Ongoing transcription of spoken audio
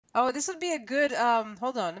Oh, this would be a good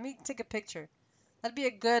hold on, let me take a picture. That'd be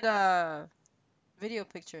a good video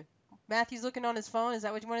picture. Matthew's looking on his phone. Is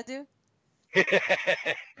that what you want to do?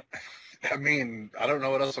 I mean, I don't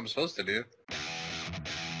know what else I'm supposed to do.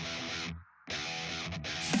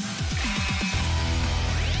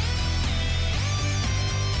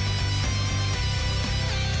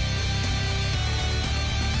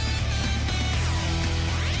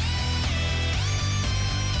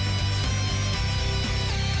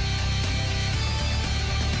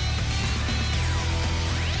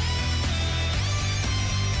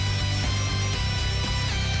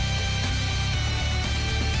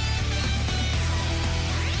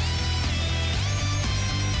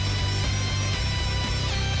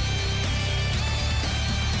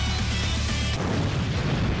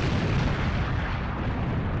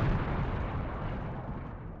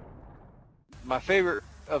 My favorite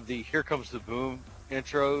of the Here Comes the Boom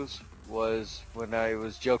intros was when I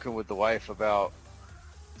was joking with the wife about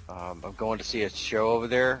I'm going to see a show over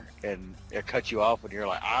there, and it cut you off when you're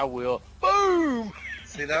like, I will, boom!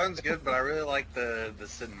 See, that one's good, but I really like the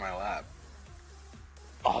sit in my lap.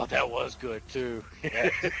 Oh, that was good too.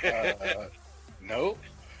 Nope.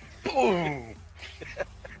 Boom.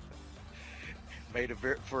 Made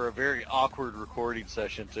for a very awkward recording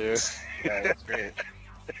session too. Yeah, that's great.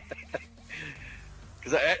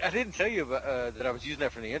 Because I didn't tell you about, that I was using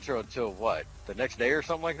that for the intro until what? The next day or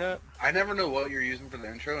something like that? I never know what you're using for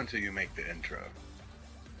the intro until you make the intro.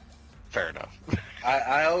 Fair enough.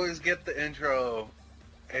 I always get the intro,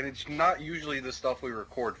 and it's not usually the stuff we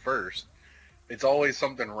record first. It's always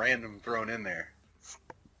something random thrown in there.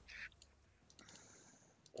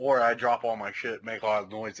 Or I drop all my shit, make a lot of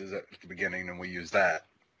noises at the beginning, and we use that.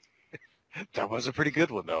 That was a pretty good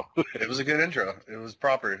one, though. It was a good intro. It was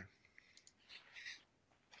proper.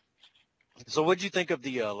 So what'd you think of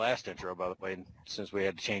the last intro, by the way, since we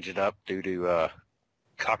had to change it up due to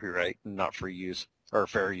copyright and not free use, or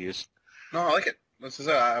fair use? No, I like it. This is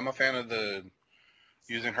I'm a fan of the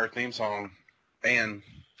using her theme song, and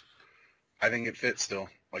I think it fits still.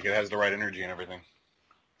 Like, it has the right energy and everything.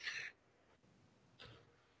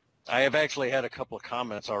 I have actually had a couple of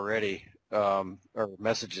comments already, or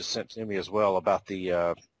messages sent to me as well about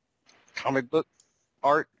the comic book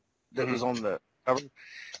art that was on the cover.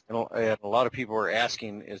 And a lot of people were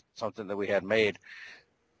asking, is something that we had made.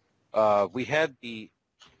 We had the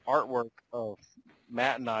artwork of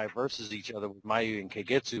Matt and I versus each other with Mayu and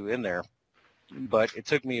Kagetsu in there, but it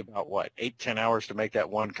took me about, 8-10 hours to make that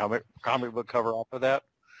one comic book cover off of that.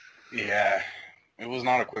 Yeah, it was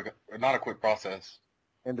not a quick process.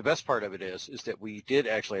 And the best part of it is that we did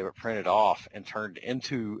actually have it printed off and turned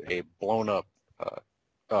into a blown up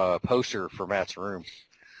poster for Matt's room.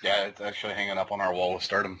 Yeah, it's actually hanging up on our wall of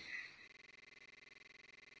stardom.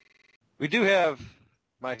 We do have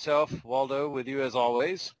myself, Waldo, with you as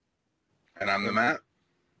always. And I'm the Matt.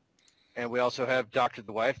 And we also have Dr.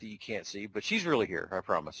 the wife that you can't see, but she's really here, I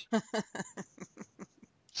promise.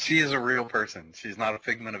 She is a real person. She's not a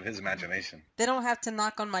figment of his imagination. They don't have to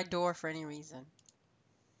knock on my door for any reason.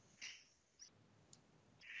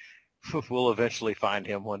 We'll eventually find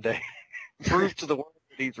him one day. Prove to the world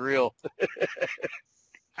that he's real.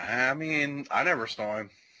 I mean, I never saw him.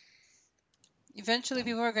 Eventually,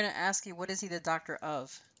 people are going to ask you, what is he the doctor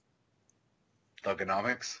of?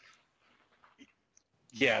 Thugonomics?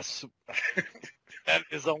 Yes. That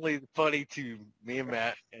is only funny to me and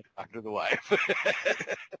Matt and Dr. the wife.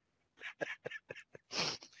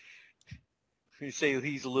 You say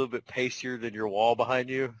he's a little bit pastier than your wall behind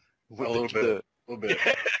you? A little bit.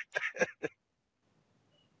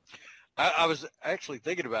 I was actually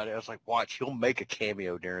thinking about it. I was like, watch, he'll make a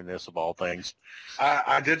cameo during this, of all things.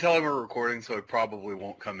 I did tell him we're recording, so he probably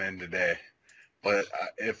won't come in today. But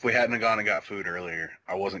if we hadn't gone and got food earlier,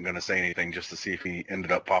 I wasn't going to say anything just to see if he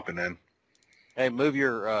ended up popping in. Hey, move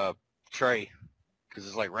your tray, because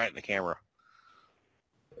it's like right in the camera.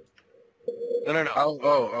 No.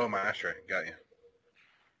 Oh, my ashtray. Got you.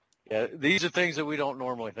 Yeah, these are things that we don't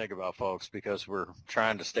normally think about, folks, because we're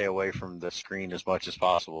trying to stay away from the screen as much as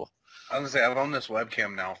possible. I was going to say, I've owned this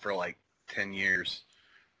webcam now for like 10 years,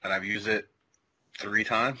 and I've used it 3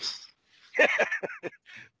 times.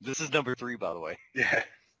 This is number 3, by the way. Yeah.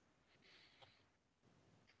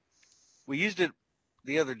 We used it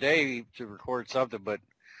the other day to record something, but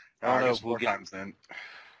I don't know if we'll get.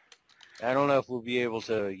 I don't know if we'll be able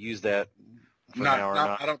to use that for now or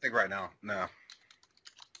not. I don't think right now. No.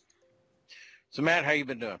 So Matt, how you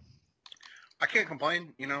been doing? I can't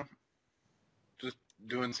complain. Just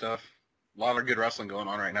doing stuff. A lot of good wrestling going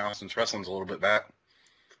on right now since wrestling's a little bit back.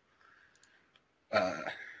 I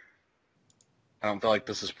don't feel like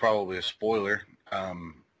this is probably a spoiler.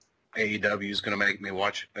 AEW is going to make me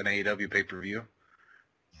watch an AEW pay-per-view.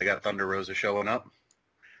 They got Thunder Rosa showing up.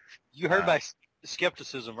 You heard my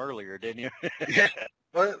skepticism earlier, didn't you? Yeah,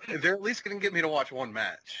 but they're at least going to get me to watch one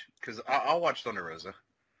match because I'll watch Thunder Rosa.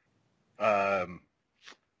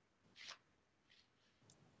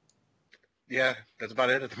 Yeah, that's about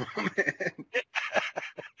it at the moment.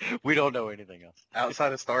 We don't know anything else.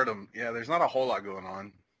 Outside of Stardom, yeah, there's not a whole lot going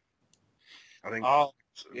on. I think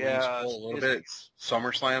yeah, a little bit. It's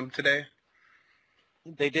SummerSlam today.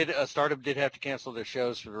 They did. Stardom did have to cancel their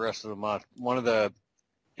shows for the rest of the month. One of the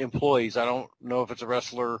employees, I don't know if it's a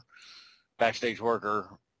wrestler, backstage worker.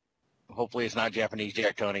 Hopefully, it's not Japanese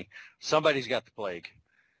Jack Tony. Somebody's got the plague.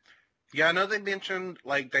 Yeah, I know they mentioned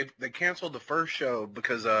like they canceled the first show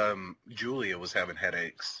because Julia was having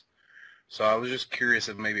headaches. So I was just curious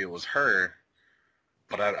if maybe it was her,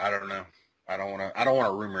 but I don't know. I don't want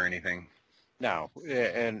to rumor anything. No,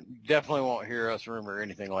 and definitely won't hear us rumor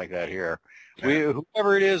anything like that here. Yeah.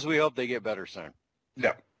 Whoever it is, we hope they get better soon.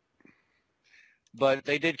 Yeah. But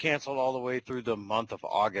they did cancel all the way through the month of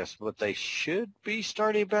August, but they should be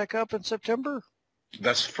starting back up in September.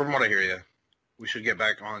 That's from what I hear. Yeah, we should get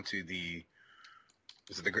back onto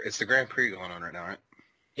it's the Grand Prix going on right now, right?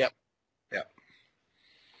 Yep. Yep.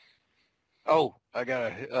 Oh, I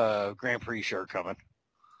got a Grand Prix shirt coming.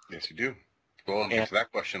 Yes, you do. We'll get to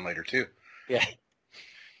that question later too. Yeah.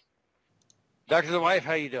 Dr. The Wife,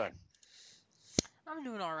 how you doing? I'm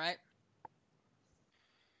doing all right.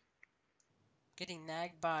 Getting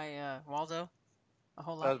nagged by Waldo a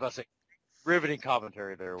whole lot. I was about to say, riveting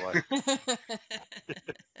commentary there, what?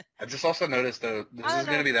 I just also noticed, though, this is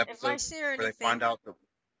going to be the episode where they find out the...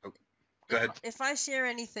 Oh, go ahead. If I share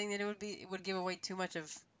anything, then it would give away too much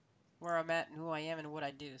of where I'm at and who I am and what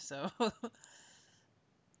I do, so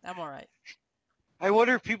I'm all right. I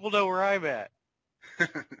wonder if people know where I'm at.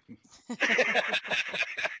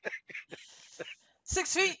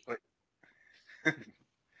 6 feet!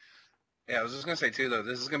 Yeah, I was just going to say, too, though,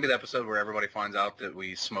 this is going to be the episode where everybody finds out that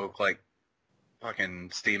we smoke, like,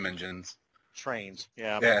 fucking steam engines. Trains,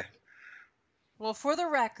 yeah. Yeah. Well, for the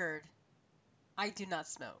record, I do not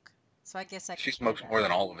smoke. So I guess I can. She smokes more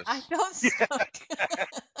than all of us. I don't smoke.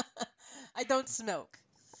 I don't smoke.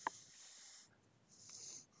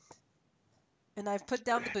 And I've put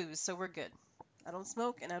down the booze, so we're good. I don't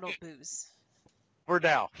smoke and I don't booze. For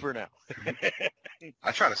now.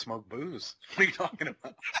 I try to smoke booze. What are you talking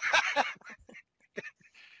about?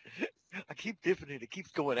 I keep dipping it. It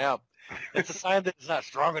keeps going out. It's a sign that it's not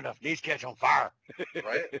strong enough. It needs to catch on fire.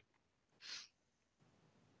 Right?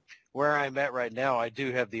 Where I'm at right now, I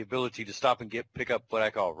do have the ability to stop and pick up what I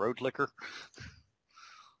call road liquor.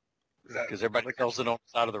 Because everybody sells it on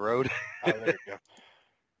the side of the road. Oh, there you go.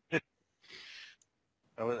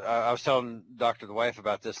 I was telling Dr. The Wife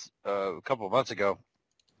about this a couple of months ago.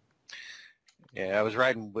 Yeah, I was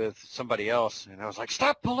riding with somebody else, and I was like,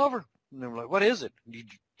 stop, pull over. And they were like, what is it?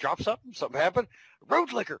 Did you drop something? Something happened?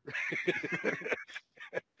 Road liquor.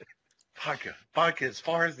 Vodka as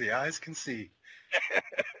far as the eyes can see.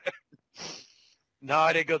 No,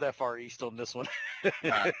 I didn't go that far east on this one.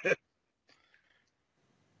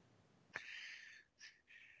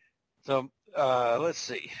 So, let's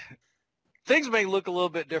see. Things may look a little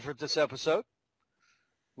bit different this episode.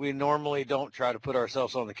 We normally don't try to put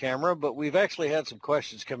ourselves on the camera, but we've actually had some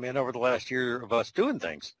questions come in over the last year of us doing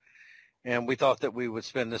things. And we thought that we would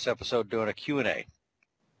spend this episode doing a Q&A.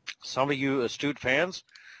 Some of you astute fans,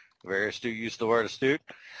 very astute, use the word astute,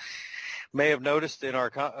 may have noticed in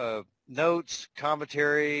our notes,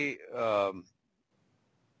 commentary,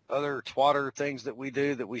 other twatter things that we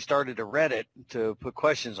do, that we started a Reddit to put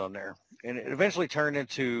questions on there. And it eventually turned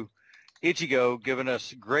into Ichigo giving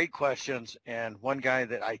us great questions, and one guy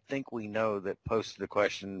that I think we know that posted a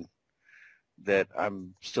question that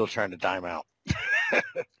I'm still trying to dime out.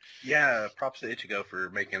 Yeah, props to Ichigo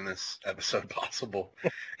for making this episode possible.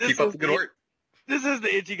 Keep up the good work. This is the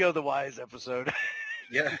Ichigo the Wise episode.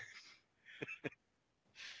 Yeah.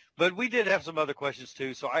 But we did have some other questions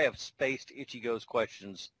too, so I have spaced Ichigo's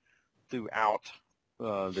questions throughout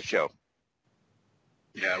the show.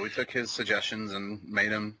 Yeah, we took his suggestions and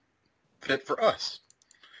made them fit for us,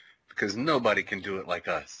 because nobody can do it like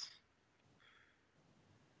us.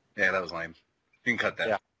 Yeah, that was lame. You can cut that.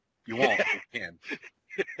 Yeah. You won't. You can.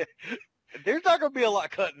 There's not going to be a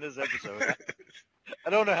lot cut in this episode.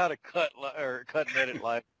 I don't know how to cut and edit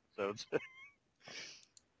live episodes.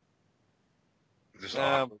 Just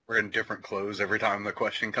we're in different clothes every time the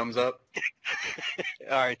question comes up.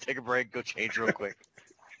 All right, take a break. Go change real quick.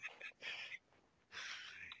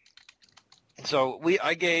 So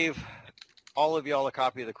I gave all of y'all a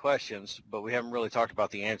copy of the questions, but we haven't really talked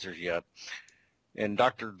about the answers yet. And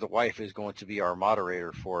Dr. The Wife is going to be our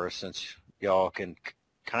moderator for us since y'all can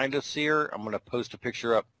kind of see her. I'm going to post a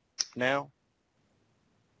picture up now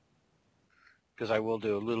because I will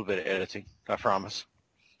do a little bit of editing, I promise.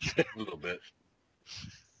 A little bit.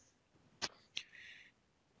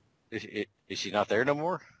 Is she not there no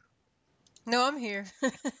more? No, I'm here.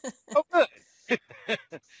 Oh, good.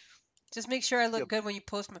 Just make sure I look good when you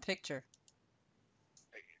post my picture.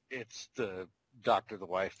 It's the Dr. The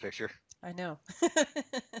Wife picture. I know.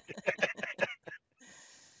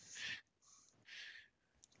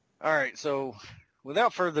 All right, so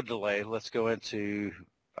without further delay, let's go into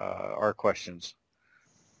our questions.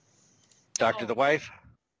 Dr. The Wife?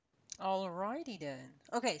 Alrighty then.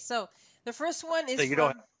 Okay, so the first one is So you from...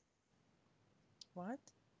 don't... What?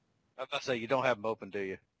 I was about to say, you don't have them open, do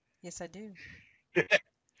you? Yes, I do.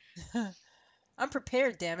 I'm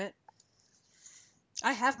prepared, damn it.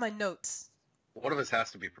 I have my notes. One of us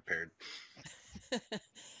has to be prepared.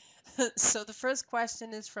 So the first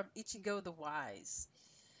question is from Ichigo the Wise.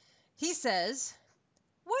 He says,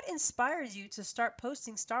 what inspired you to start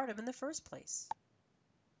posting Stardom in the first place?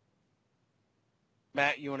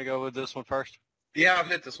 Matt, you want to go with this one first? Yeah, I'll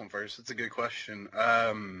hit this one first. It's a good question.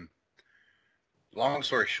 Long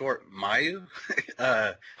story short, Mayu,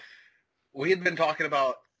 we'd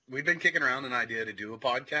been kicking around an idea to do a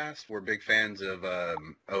podcast. We're big fans of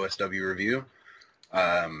OSW Review.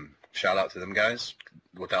 Shout out to them guys.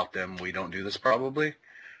 Without them, we don't do this probably.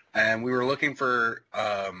 And we were looking for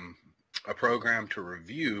a program to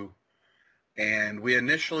review, and we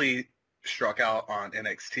initially struck out on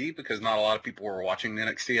NXT because not a lot of people were watching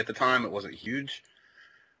NXT at the time. It wasn't huge.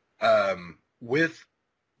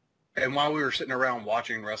 And while we were sitting around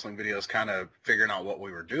watching wrestling videos, kind of figuring out what we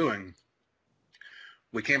were doing,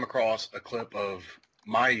 we came across a clip of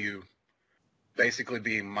Mayu basically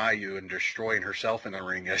being Mayu and destroying herself in the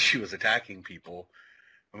ring as she was attacking people.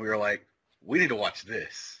 And we were like, we need to watch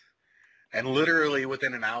this. And literally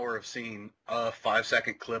within an hour of seeing a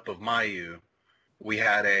 5-second clip of Mayu, we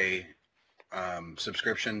had a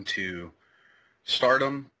subscription to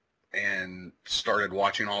Stardom and started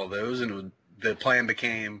watching all of those. And the plan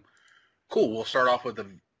became, cool, we'll start off with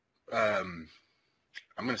I'm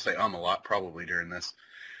going to say a lot probably during this.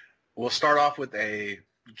 We'll start off with a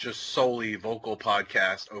just solely vocal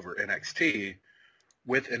podcast over NXT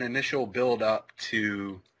with an initial build up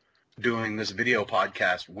to doing this video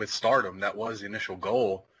podcast with Stardom. That was the initial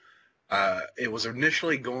goal. It was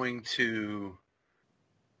initially going to,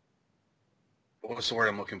 what's the word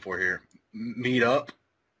I'm looking for here? Meet up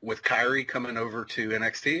with Kyrie coming over to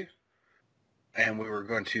NXT. And we were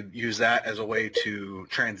going to use that as a way to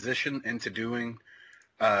transition into doing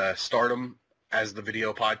Stardom as the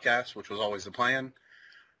video podcast, which was always the plan.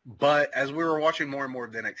 But as we were watching more and more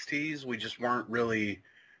of the NXTs, we just weren't 100%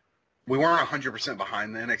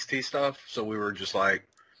 behind the NXT stuff. So we were just like,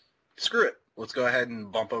 screw it. Let's go ahead and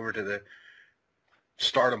bump over to the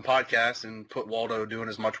Stardom podcast and put Waldo doing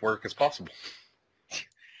as much work as possible.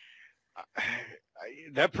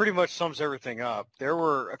 That pretty much sums everything up. There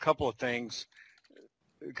were a couple of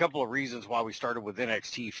reasons why we started with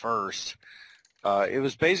NXT first. It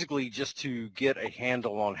was basically just to get a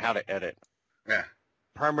handle on how to edit. Yeah.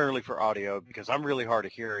 Primarily for audio, because I'm really hard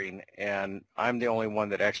of hearing, and I'm the only one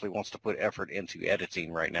that actually wants to put effort into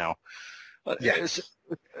editing right now. Yes.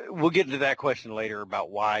 We'll get into that question later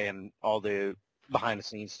about why and all the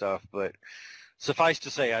behind-the-scenes stuff, but suffice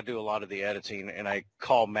to say, I do a lot of the editing, and I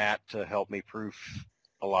call Matt to help me proof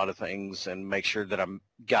a lot of things and make sure that I'm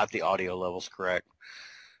got the audio levels correct.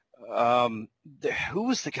 Who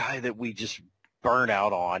was the guy that we just burned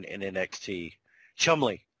out on in NXT?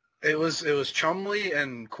 Chumley. It was Chumley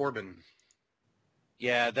and Corbin.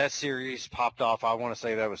 Yeah, that series popped off. I want to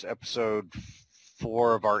say that was episode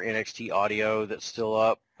 4 of our NXT audio that's still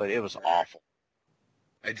up, but it was awful.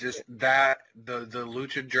 The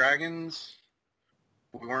Lucha Dragons,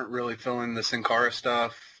 we weren't really feeling the Sin Cara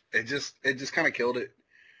stuff. It just kind of killed it.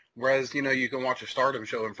 Whereas, you can watch a Stardom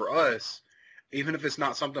show, and for us, even if it's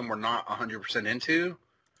not something we're not 100% into,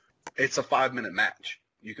 it's a 5-minute match.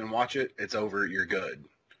 You can watch it, it's over, you're good.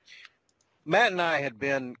 Matt and I had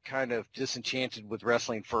been kind of disenchanted with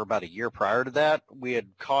wrestling for about a year prior to that. We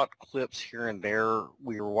had caught clips here and there.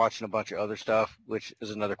 We were watching a bunch of other stuff, which is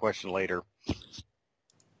another question later.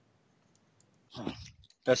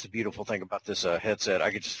 That's the beautiful thing about this headset. I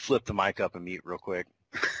could just flip the mic up and mute real quick.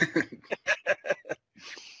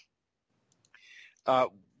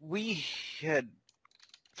 We had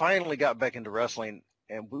finally got back into wrestling,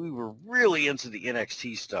 and we were really into the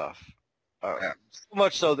NXT stuff. So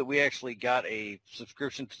much so that we actually got a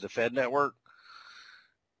subscription to the Fed Network.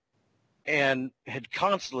 and had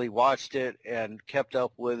constantly watched it and kept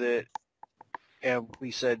up with it. And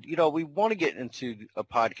we said, we want to get into a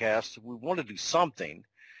podcast. We want to do something.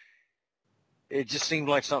 It just seemed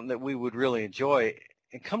like something that we would really enjoy.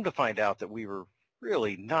 And come to find out that we were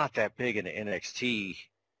really not that big into NXT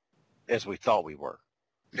as we thought we were.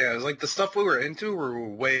 Yeah, it was like the stuff we were into, we were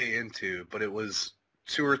way into, but it was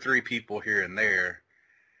 2 or 3 people here and there.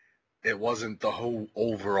 It wasn't the whole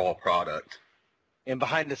overall product. And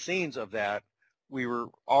behind the scenes of that, we were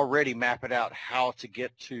already mapping out how to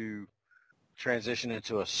get to transition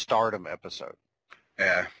into a Stardom episode.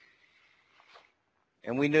 Yeah.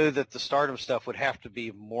 And we knew that the Stardom stuff would have to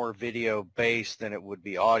be more video-based than it would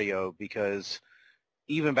be audio, because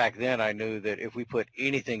even back then I knew that if we put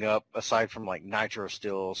anything up aside from like Nitro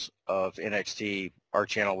stills of NXT, our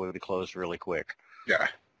channel would be closed really quick. Yeah.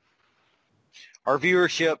 Our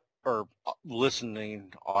viewership or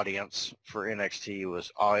listening audience for NXT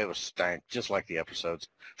was, it was stank, just like the episodes.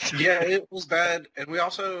 Yeah, it was bad. And we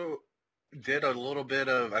also did a little bit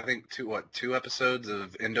of, I think, 2 episodes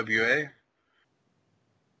of NWA?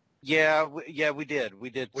 Yeah, we did.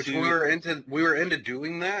 We did. Which we were into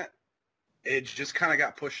doing that. It just kind of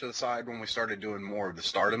got pushed to the side when we started doing more of the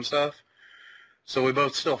Stardom stuff. So we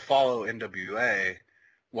both still follow NWA.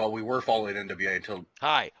 Well, we were following NWA until...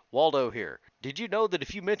 Hi, Waldo here. Did you know that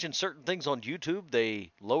if you mention certain things on YouTube,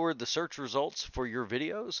 they lowered the search results for your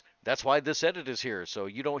videos? That's why this edit is here, so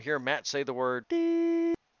you don't hear Matt say the word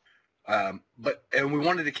 "dee." And we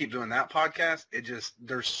wanted to keep doing that podcast.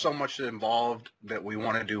 There's so much involved that we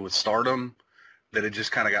want to do with Stardom that it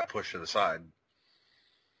just kind of got pushed to the side.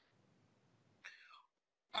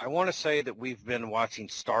 I want to say that we've been watching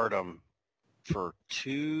Stardom for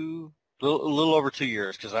a little over 2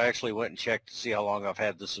 years, because I actually went and checked to see how long I've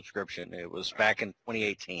had the subscription. It was back in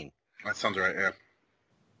 2018. That sounds right, yeah.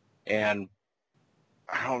 And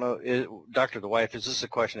I don't know, Dr. The Wife, is this a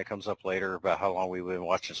question that comes up later about how long we've been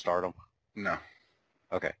watching Stardom? No.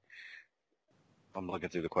 Okay. I'm looking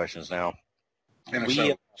through the questions now. And if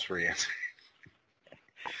so, it's free answer.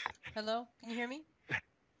 Hello? Can you hear me?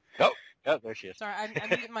 Oh, there she is. Sorry, I'm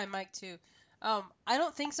muting my mic too. I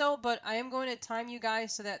don't think so, but I am going to time you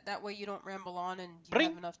guys so that way you don't ramble on and you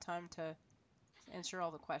have enough time to answer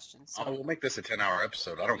all the questions. So. Oh, we'll make this a 10-hour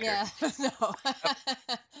episode. I don't care. Yeah, no.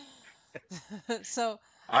 So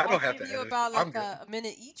I don't have give to you edit. about like a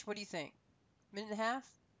minute each. What do you think? Minute and a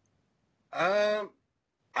half?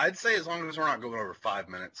 I'd say as long as we're not going over 5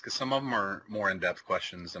 minutes, because some of them are more in-depth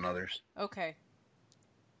questions than others. Okay.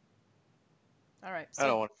 All right. So, I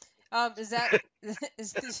don't want. Is that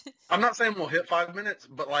I'm not saying we'll hit 5 minutes,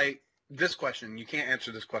 but like this question, you can't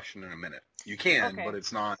answer this question in a minute. You can, Okay. but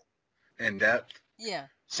it's not in depth. Yeah.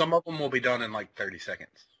 Some of them will be done in like 30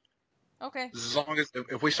 seconds. Okay. As long as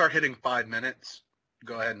if we start hitting 5 minutes,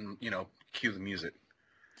 go ahead and cue the music.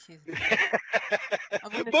 I'm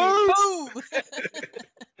gonna say boom.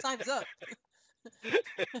 Time's up.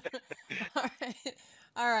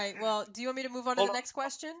 All right. Well, do you want me to move on to the next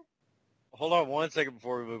question? Hold on 1 second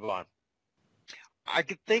before we move on. I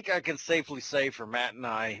can safely say for Matt and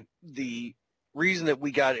I, the reason that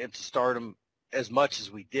we got into Stardom as much as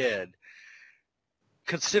we did,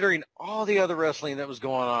 considering all the other wrestling that was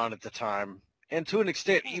going on at the time, and to an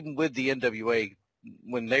extent even with the NWA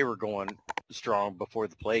when they were going strong before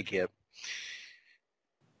the plague hit,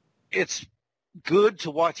 it's good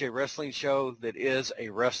to watch a wrestling show that is a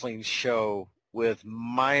wrestling show with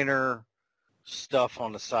minor stuff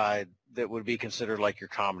on the side that would be considered like your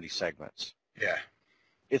comedy segments. Yeah.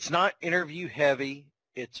 It's not interview heavy.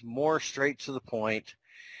 It's more straight to the point.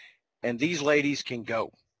 And these ladies can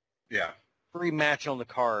go. Yeah. Free match on the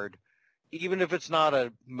card. Even if it's not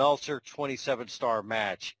a Meltzer 27-star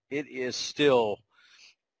match, it is still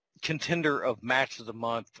contender of match of the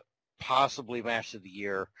month, possibly match of the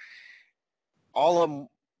year. All of them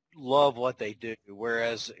love what they do,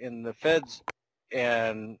 whereas in the Feds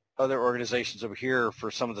and other organizations over here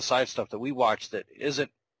for some of the side stuff that we watch that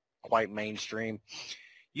isn't quite mainstream,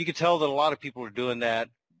 you can tell that a lot of people are doing that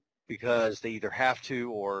because they either have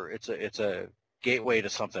to or it's a gateway to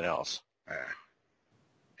something else.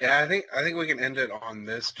 Yeah, I think we can end it on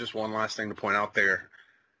this. Just one last thing to point out there.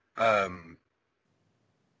 And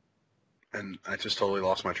I just totally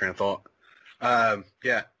lost my train of thought.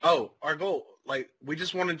 Yeah. Oh, our goal, like, we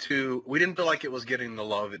didn't feel like it was getting the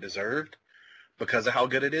love it deserved because of how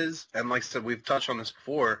good it is. And like I said, we've touched on this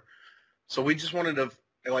before. So we just wanted to,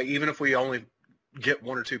 like, even if we only get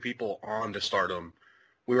 1 or 2 people on to Stardom,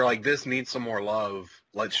 we were like, this needs some more love.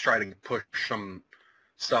 Let's try to push some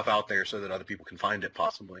stuff out there so that other people can find it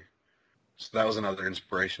possibly. So that was another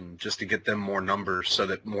inspiration, just to get them more numbers so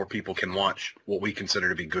that more people can watch what we consider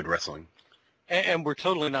to be good wrestling. And we're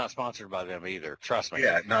totally not sponsored by them either. Trust me.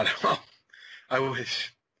 Yeah, not at all. I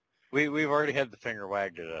wish. We've already had the finger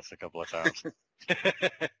wagged at us a couple of times.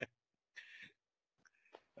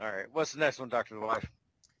 All right. What's the next one, Dr. The Wife?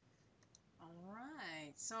 All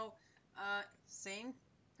right. So, same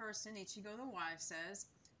person, Ichigo the Wife says,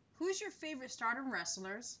 who's your favorite Stardom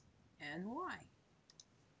wrestlers and why?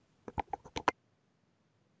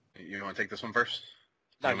 You want to take this one first?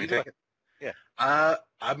 No, You want me you to go take it? Yeah.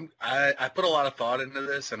 I put a lot of thought into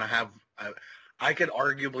this, and I could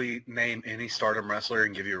arguably name any Stardom wrestler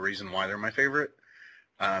and give you a reason why they're my favorite.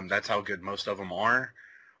 That's how good most of them are.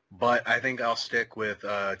 But I think I'll stick with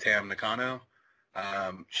Tam Nakano.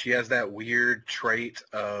 She has that weird trait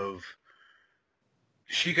of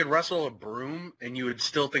she could wrestle a broom, and you would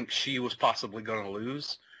still think she was possibly going to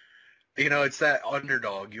lose. You know, it's that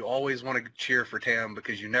underdog. You always want to cheer for Tam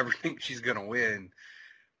because you never think she's going to win.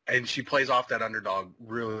 And she plays off that underdog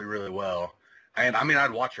really, really well. And, I mean,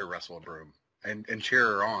 I'd watch her wrestle a broom and cheer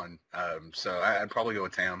her on. So I'd probably go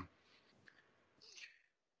with Tam.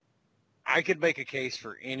 I could make a case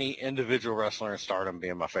for any individual wrestler in Stardom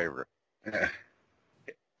being my favorite.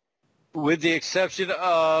 With the exception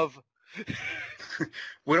of...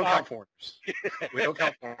 We don't count foreigners. We don't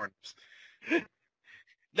count foreigners.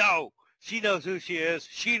 No, she knows who she is.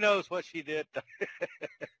 She knows what she did.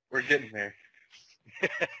 We're getting there.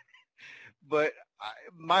 But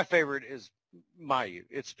my favorite is Mayu.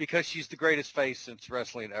 It's because she's the greatest face since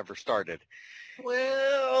wrestling ever started.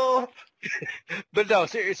 Well, But no,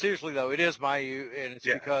 seriously though, it is Mayu, and it's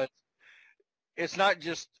Yeah. because it's not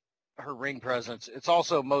just her ring presence. It's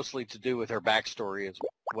also mostly to do with her backstory as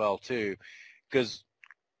well too, because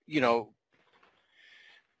you know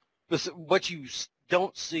what you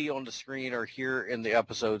don't see on the screen or hear in the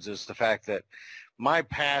episodes is the fact that my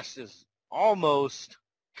past is almost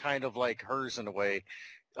kind of like hers in a way.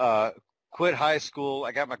 Quit high school.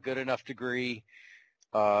 I got my good enough degree.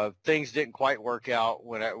 Things didn't quite work out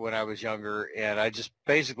when I was younger, and I just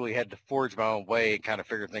basically had to forge my own way and kind of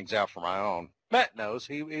figure things out for my own. Matt knows.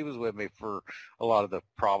 He was with me for a lot of the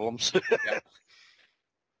problems. Yeah.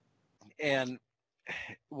 And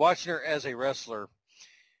watching her as a wrestler,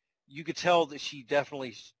 you could tell that she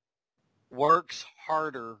definitely works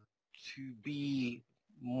harder to be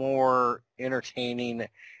more entertaining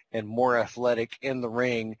and more athletic in the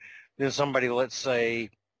ring than somebody, let's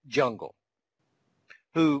say, Jungle,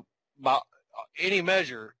 who by any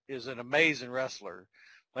measure is an amazing wrestler.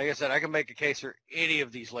 Like I said, I can make a case for any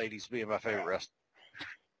of these ladies being my favorite wrestler.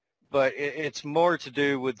 But it's more to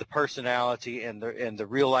do with the personality and the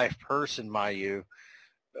real life person, Mayu,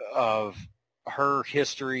 of her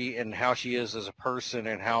history and how she is as a person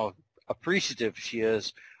and how appreciative she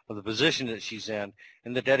is of the position that she's in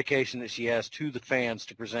and the dedication that she has to the fans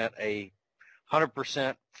to present a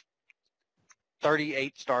 100%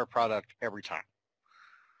 38-star product every time.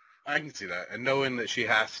 I can see that. And knowing that she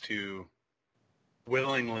has to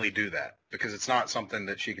willingly do that because it's not something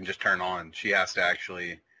that she can just turn on. She has to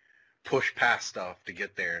actually push past stuff to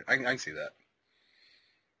get there. I can see that.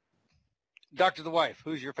 Dr. The Wife,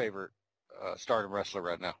 who's your favorite Stardom wrestler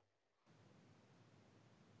right now?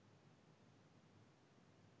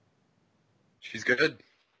 She's good.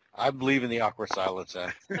 I believe in the awkward silence. No,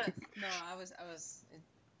 I was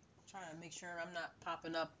trying to make sure I'm not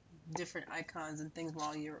popping up different icons and things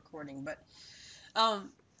while you're recording. But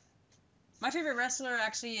my favorite wrestler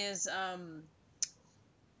actually is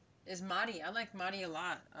Mari. I like Mari a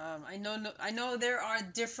lot. I know there are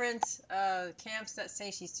different camps that say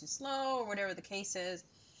she's too slow or whatever the case is.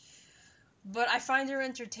 But I find her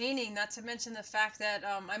entertaining, not to mention the fact that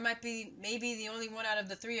I might be maybe the only one out of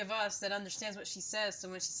the three of us that understands what she says. So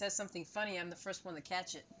when she says something funny, I'm the first one to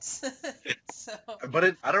catch it. So.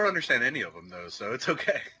 But I don't understand any of them, though, so it's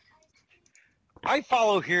okay. I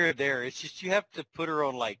follow here and there. It's just you have to put her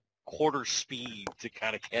on like quarter speed to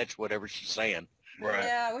kind of catch whatever she's saying. Right.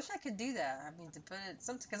 Yeah, I wish I could do that. I mean, to put it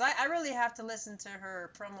because I really have to listen to her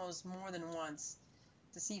promos more than once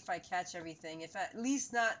to see if I catch everything. If at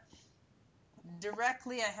least not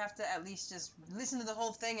directly, I have to at least just listen to the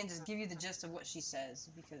whole thing and just give you the gist of what she says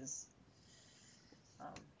because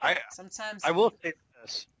sometimes I will say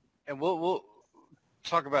this, and we'll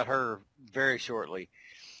talk about her very shortly.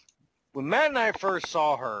 When Matt and I first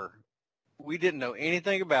saw her, we didn't know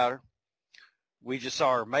anything about her. We just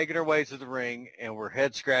saw her making her way to the ring, and we're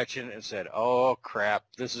head scratching and said, "Oh crap,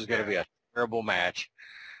 this is going to be a terrible match."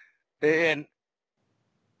 And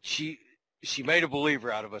she made a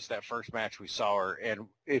believer out of us that first match we saw her. And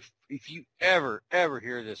if you ever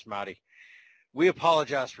hear this, Marty, we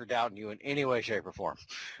apologize for doubting you in any way, shape, or form.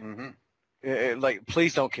 Mm-hmm. Like,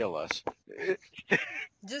 please don't kill us.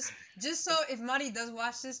 Just so if Marty does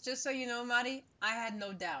watch this, just so you know, Marty, I had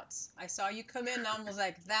no doubts. I saw you come in and I was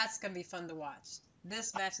like, that's gonna be fun to watch.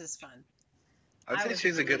 This match is fun. I'd I say was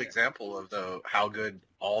she's a really good there. example of though how good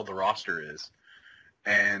all the roster is,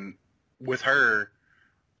 and with her,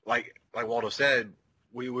 like Waldo said,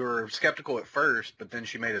 we were skeptical at first, but then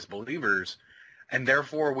she made us believers, and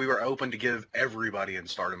therefore we were open to give everybody in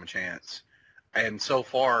Stardom a chance. And so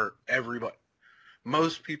far,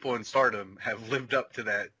 most people in Stardom have lived up to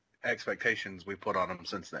that expectations we put on them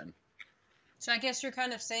since then. So I guess you're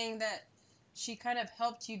kind of saying that she kind of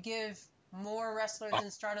helped you give more wrestlers in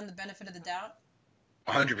Stardom the benefit of the doubt.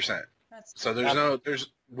 100%. That's So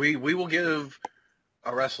we will give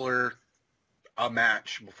a wrestler a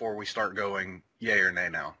match before we start going yay or nay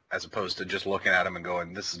now, as opposed to just looking at them and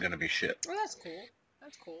going, this is going to be shit. well, that's cool.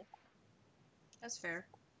 That's cool. That's fair.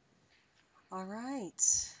 All right.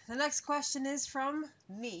 The next question is from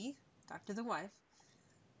me, Dr. The Wife.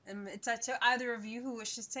 And it's to either of you who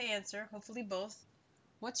wishes to answer, hopefully both.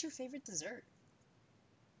 What's your favorite dessert?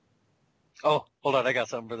 Oh, hold on. I got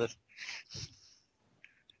something for this.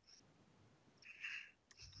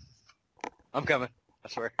 I'm coming. I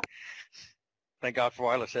swear. Thank God for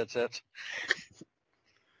wireless headsets.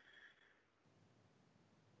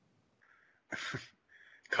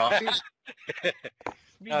 Coffee?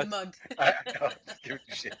 Read the mug. I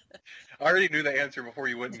already knew the answer before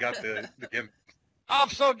you went and got the gimmick. I'm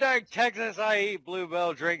so dang Texas, I eat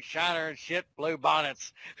Bluebell, drink Shiner, and shit blue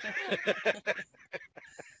bonnets.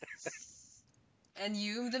 And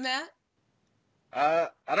you, the Matt? I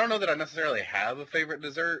don't know that I necessarily have a favorite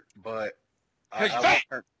dessert, but I Because won't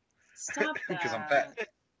turn Stop that. because I'm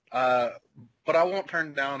fat. But I won't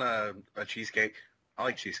turn down a cheesecake. I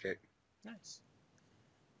like cheesecake. Nice.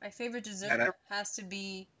 My favorite And dessert has to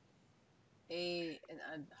be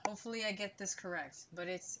hopefully I get this correct, but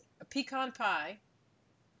it's a pecan pie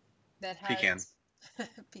that has Pecan.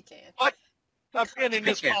 pecan. What? I'm getting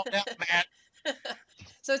this Pecan. called out, Matt.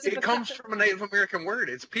 So it's a It pecan. comes from a Native American word.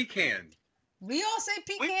 It's pecan. We all say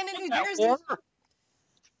pecan in New That Jersey. word.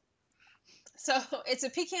 So it's a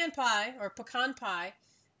pecan pie or pecan pie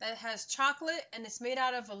that has chocolate and it's made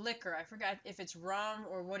out of a liquor. I forgot if it's rum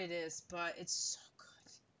or what it is, but it's so good.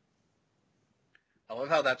 I love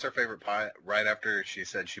how that's her favorite pie right after she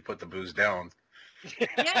said she put the booze down.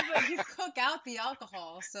 Yeah, but you cook out the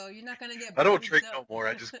alcohol, so you're not gonna get. I don't boozed drink up. no more.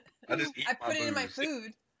 I just eat I put my it in my booze.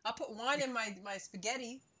 food. I'll put wine in my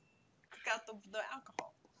spaghetti. Cook out the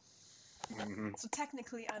alcohol. Mhm. So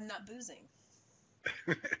technically, I'm not boozing.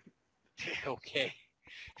 Okay.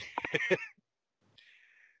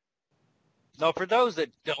 No, for those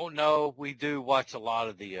that don't know, we do watch a lot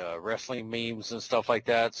of the wrestling memes and stuff like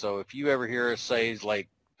that. So if you ever hear us say like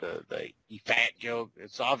the "you fat" joke,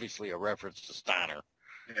 it's obviously a reference to Steiner.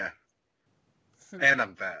 Yeah. And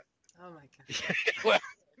I'm fat. Oh my god. Well,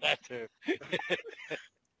 that too.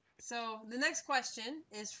 So the next question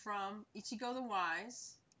is from Ichigo the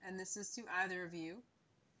Wise, and this is to either of you.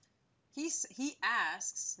 He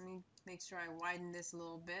asks, let me make sure I widen this a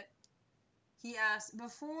little bit. He asks,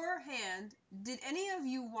 beforehand, did any of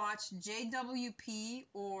you watch JWP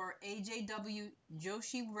or AJW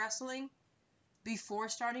Joshi Wrestling before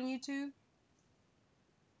starting YouTube?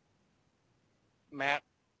 Matt,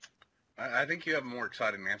 I think you have a more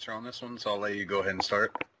exciting answer on this one, so I'll let you go ahead and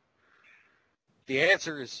start. the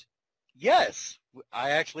answer is yes. I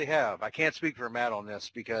actually have. I can't speak for Matt on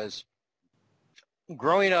this because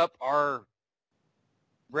growing up, our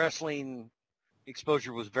wrestling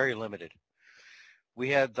exposure was very limited. We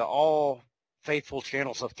had the all faithful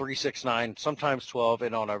channels of 369, sometimes 12,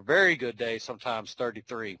 and on a very good day, sometimes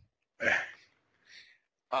 33.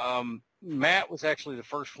 Matt was actually the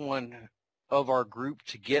first one of our group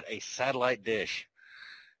to get a satellite dish.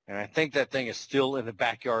 And I think that thing is still in the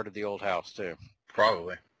backyard of the old house too.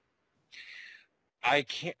 Probably. I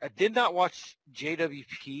did not watch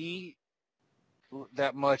JWP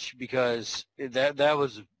that much because that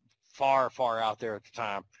was far, far out there at the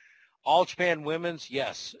time. All Japan Women's,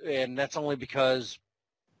 yes, and that's only because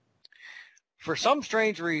for some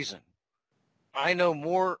strange reason, I knew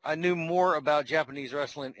more about Japanese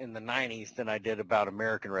wrestling in the 90s than I did about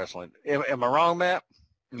American wrestling. Am I wrong, Matt?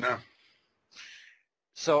 No.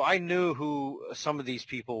 So I knew who some of these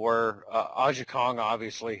people were. Aja Kong,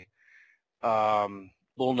 obviously.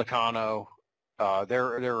 Bull Nakano. There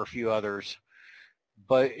were a few others.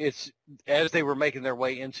 But it's as they were making their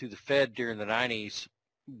way into the Fed during the 90s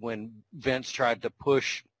when Vince tried to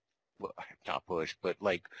push, well, not push, but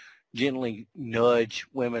like gently nudge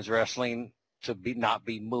women's wrestling to not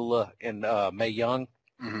be Moolah and Mae Young.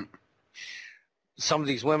 Mm-hmm. some of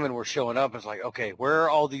these women were showing up. It's like, okay, where are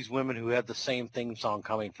all these women who had the same theme song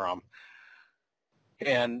coming from?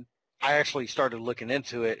 And I actually started looking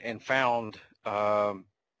into it and found,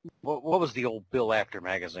 what was the old Bill Apter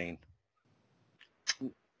magazine?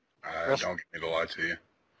 Don't get me to lie to you.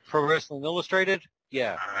 Pro Wrestling Illustrated?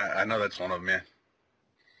 Yeah. I know that's one of them, yeah.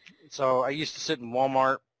 So I used to sit in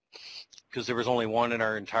Walmart because there was only one in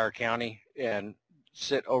our entire county, and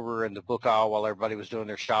sit over in the book aisle while everybody was doing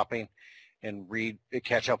their shopping and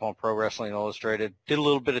catch up on Pro Wrestling Illustrated. Did a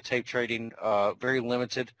little bit of tape trading, very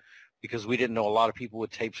limited because we didn't know a lot of people with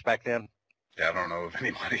tapes back then. Yeah, I don't know of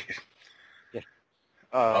anybody. Yeah.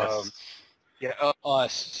 Us. Yeah,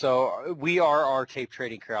 us. So we are our tape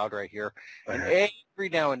trading crowd right here. And every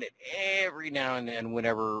now and then,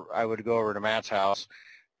 whenever I would go over to Matt's house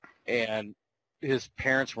and his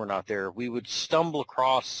parents were not there, we would stumble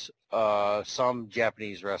across some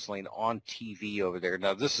Japanese wrestling on TV over there.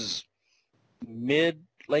 Now, this is late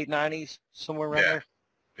 90s, somewhere around there.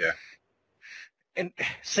 Yeah. And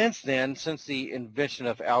since then, since the invention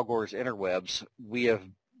of Al Gore's interwebs, we have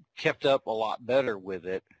kept up a lot better with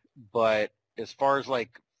it. But as far as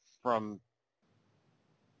like from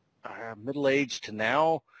middle age to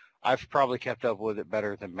now, I've probably kept up with it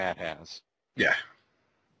better than Matt has. Yeah.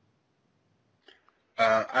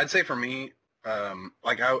 I'd say for me,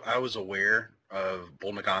 like I was aware of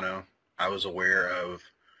Bull Nakano. I was aware of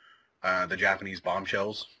the Japanese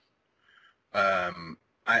bombshells. I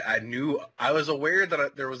was aware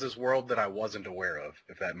that there was this world that I wasn't aware of,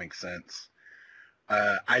 if that makes sense.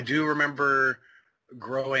 I do remember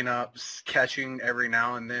growing up catching every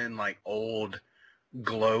now and then like old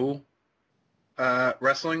Glow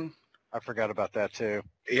wrestling. I forgot about that too.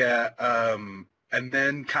 Yeah, and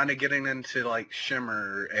then kind of getting into like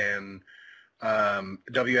Shimmer and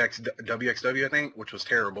WXW, I think, which was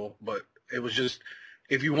terrible, but it was just,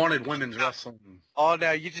 if you wanted women's wrestling. Oh,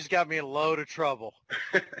 now you just got me in a load of trouble.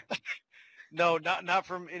 No, not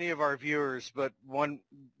from any of our viewers, but one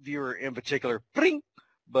viewer in particular. Bring!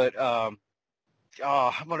 But I'm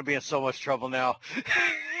going to be in so much trouble now.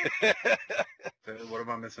 What am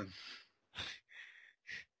I missing?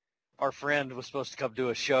 Our friend was supposed to come do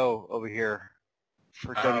a show over here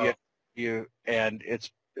for WXW, and it's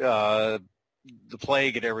the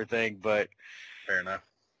plague and everything, but fair enough.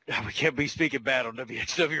 We can't be speaking bad on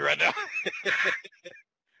WXW right now.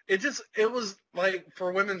 It was like,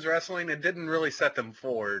 for women's wrestling, it didn't really set them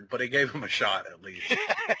forward, but it gave them a shot at least.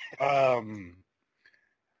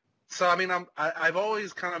 So I mean, I've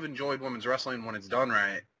always kind of enjoyed women's wrestling when it's done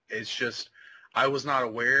right. It's just, I was not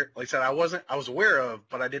aware, like I said, I was aware of,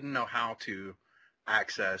 but I didn't know how to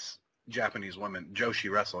access Japanese women,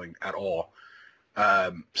 Joshi wrestling at all.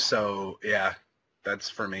 So yeah, that's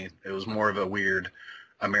for me. It was more of a weird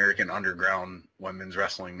American underground women's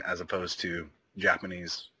wrestling as opposed to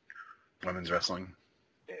Japanese women's wrestling.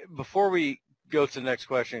 Before we go to the next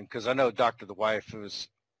question, because I know Dr. The Wife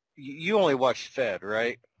you only watched Fed,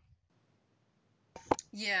 right?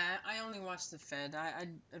 Yeah, I only watched the Fed. I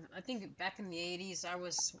think back in the 80s I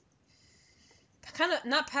was kind of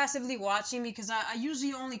not passively watching, because I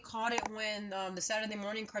usually only caught it when the Saturday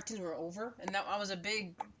morning cartoons were over, and that I was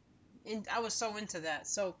so into that.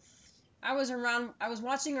 So I was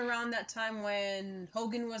watching around that time when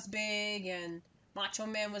Hogan was big and Macho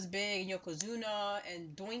Man was big and Yokozuna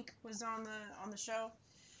and Doink was on the show.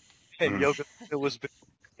 And Yokozuna was big.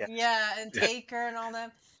 Yeah. Yeah, and Taker and all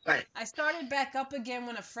that. Right. I started back up again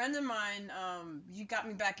when a friend of mine, you got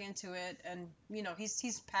me back into it, and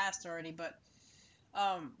he's passed already, but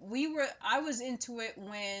I was into it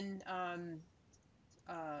when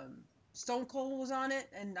Stone Cold was on it,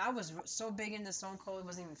 and I was so big into Stone Cold it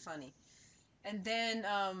wasn't even funny. And then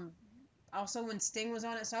also when Sting was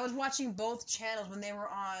on it, so I was watching both channels when they were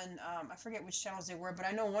on. I forget which channels they were, but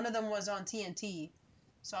I know one of them was on TNT,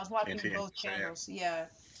 so I was watching both channels. Yeah.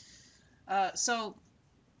 So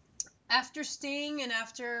after Sting and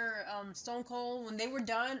after Stone Cold, when they were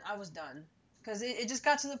done, I was done, because it just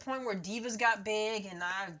got to the point where Divas got big, and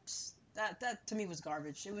that to me was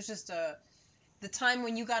garbage. It was just the time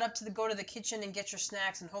when you got up to go to the kitchen and get your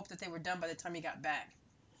snacks and hope that they were done by the time you got back.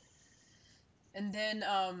 And then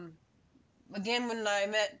again, when I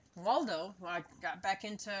met Waldo, I got back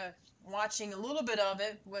into watching a little bit of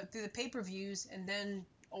it through the pay-per-views, and then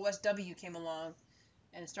OSW came along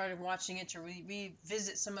and started watching it to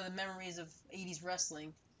revisit some of the memories of 80s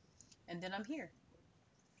wrestling, and then I'm here.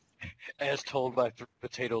 As told by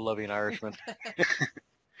potato-loving Irishman.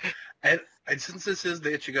 And since this is the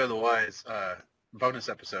Ichigo the Wise bonus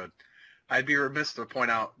episode, I'd be remiss to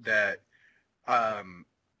point out that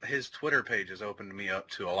his Twitter page has opened me up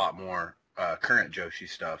to a lot more current Joshi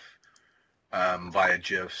stuff. via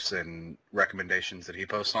GIFs and recommendations that he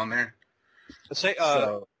posts on there. Say,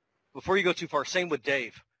 So before you go too far, same with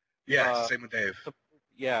Dave. yeah, same with Dave.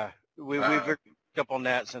 Yeah, we've picked up on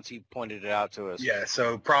that since he pointed it out to us. Yeah,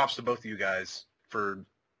 so props to both of you guys for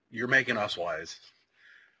you're making us wise.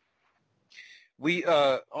 We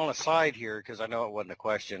on a side here, because I know it wasn't a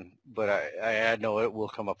question, but I know it will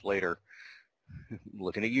come up later.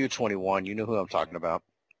 Looking at you, 21, you know who I'm talking about.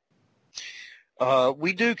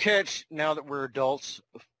 We do catch, now that we're adults,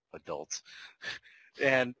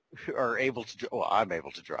 and are able to, well, I'm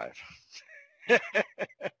able to drive.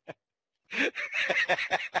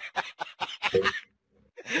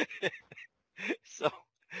 So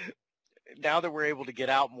now that we're able to get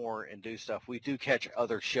out more and do stuff, we do catch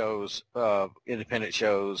other shows, independent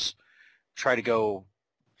shows, try to go,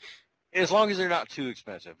 as long as they're not too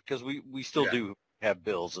expensive, because we still do have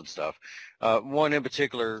bills and stuff. One in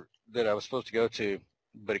particular that I was supposed to go to,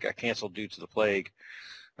 but it got canceled due to the plague.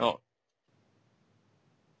 I'll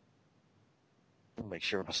make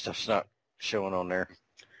sure my stuff's not showing on there.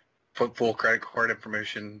 Put full credit card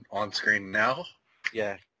information on screen now.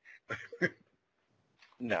 Yeah.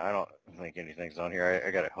 No, I don't think anything's on here.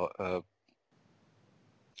 I got it.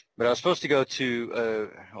 But I was supposed to go to,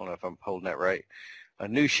 I don't know if I'm holding that right, a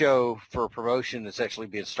new show for a promotion that's actually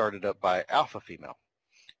being started up by Alpha Female,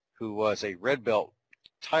 who was a red belt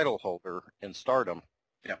title holder in Stardom.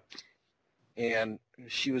 Yeah. And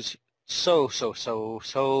she was so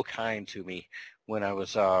kind to me when I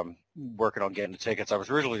was working on getting the tickets. I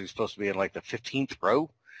was originally supposed to be in like the 15th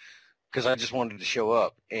row because I just wanted to show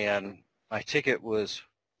up, and my ticket was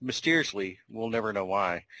mysteriously, we'll never know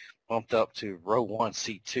why, bumped up to row 1,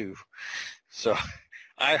 seat 2. So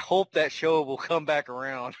I hope that show will come back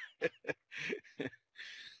around.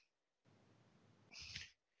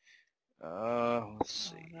 Let's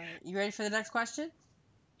see. Right. You ready for the next question?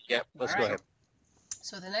 Yep, let's go ahead.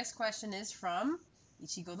 So the next question is from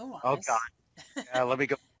Ichigo the Wise. Oh, God. Let me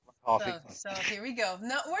go. Coffee. So here we go.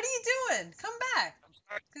 No, what are you doing? Come back.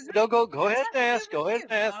 No, go ahead and ask. Go ahead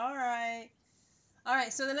and ask. All right.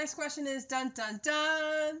 So the next question is, dun dun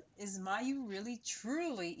dun. Is Mayu really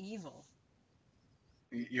truly evil?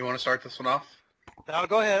 You want to start this one off? No,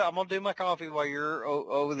 go ahead. I'm gonna do my coffee while you're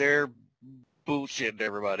over there bullshitting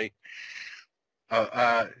everybody.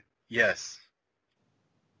 Yes.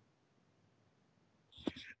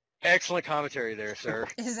 Excellent commentary there, sir.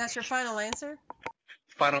 Is that your final answer?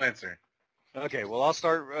 Final answer. Okay, well, I'll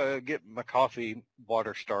start getting my coffee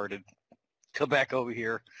water started. Come back over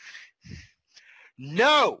here.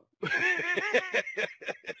 No!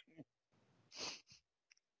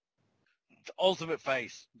 Ultimate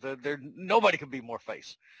face. Nobody can be more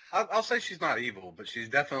face. I'll say she's not evil, but she's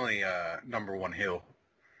definitely number one heel.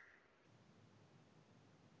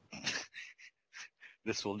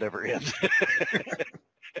 This will never end.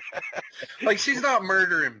 Like, she's not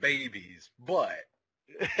murdering babies, but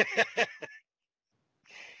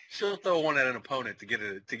she'll throw one at an opponent to get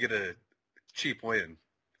a cheap win.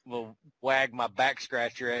 Will wag my back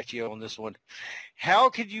scratcher at you on this one. How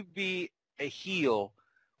could you be a heel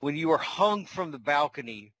when you were hung from the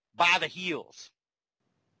balcony by the heels?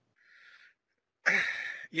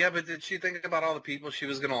 Yeah, but did she think about all the people she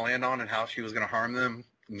was going to land on and how she was going to harm them?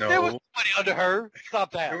 No. There was nobody under her.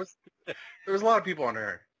 Stop that. There was a lot of people under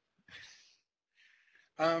her.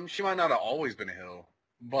 She might not have always been a heel,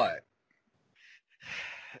 but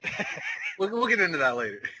we'll get into that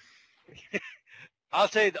later. I'll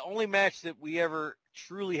tell you, the only match that we ever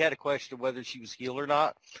truly had a question of whether she was heel or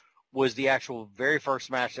not was the actual very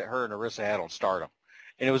first match that her and Arisa had on Stardom.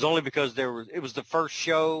 And it was only because it was the first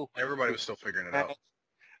show. Everybody was still figuring it out.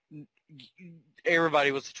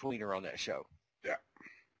 Everybody was a tweener on that show. Yeah.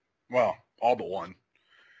 Well, all but one.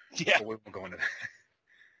 Yeah. But we won't go into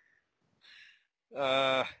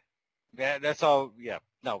that. That's all. Yeah.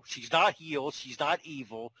 No, she's not heel. She's not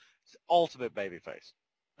evil. It's ultimate babyface.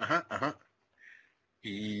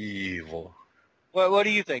 Evil. Well, what do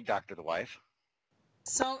you think, Dr. The Wife?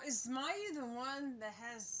 So is Mayu the one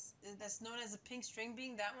that's known as a pink string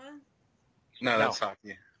being that one? No, that's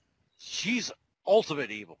Saki. She's ultimate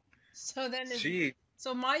evil. So then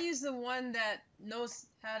so Mayu's the one that knows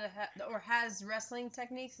how to or has wrestling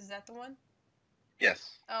techniques. Is that the one?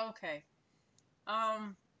 Yes. Oh, okay. I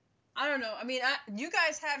don't know. I mean, you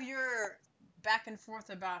guys have your back and forth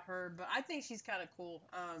about her, but I think she's kind of cool.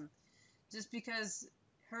 Just because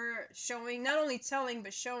her showing, not only telling,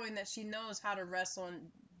 but showing that she knows how to wrestle and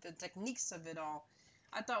the techniques of it all,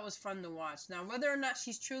 I thought was fun to watch. Now, whether or not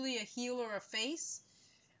she's truly a heel or a face,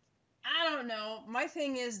 I don't know. My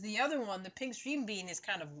thing is the other one, the Pink Stream Bean, is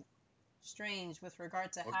kind of strange with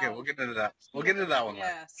regard to Okay, how. we'll get into that. We'll get into that one later.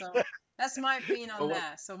 Yeah, so that's my opinion on But what-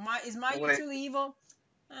 that. So is Maya wait. truly evil?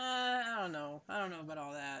 I don't know. I don't know about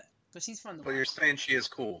all that, but she's fun to But watch. you're saying she is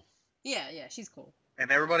cool, Yeah, she's cool.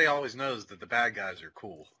 and everybody always knows that the bad guys are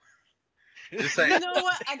cool. Just saying. You know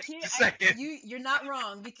what? I can't. Just saying. You're not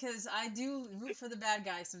wrong because I do root for the bad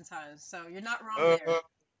guys sometimes. So you're not wrong Oh, there. You're not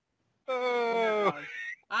oh. wrong.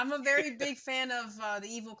 I'm a very big fan of the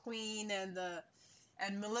Evil Queen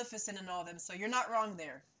and Maleficent and all them. So you're not wrong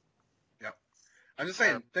there. I'm just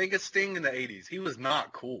saying. Think of Sting in the '80s. He was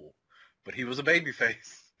not cool, but he was a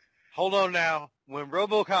babyface. Hold on now. When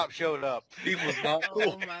RoboCop showed up, He was not Oh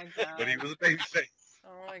cool, my god. but he was a babyface.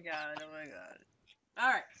 Oh my god. Oh my god.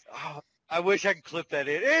 All right. oh, I wish I could clip that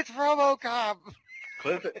in. It's RoboCop.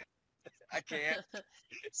 Clip it. I can't.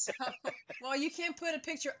 So, well, you can't put a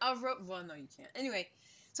picture of Well, no, you can't. Anyway,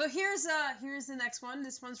 so here's the next one.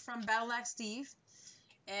 This one's from Battle Axe Steve,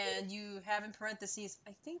 and you have in parentheses,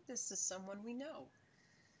 I think this is someone we know.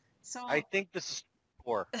 So, I think this is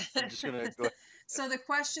 4. I'm just gonna go. so the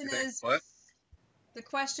question You think- is, what?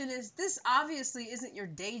 this obviously isn't your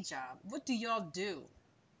day job. What do y'all do?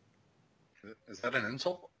 Is that an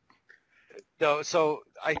insult? No, so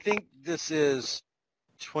I think this is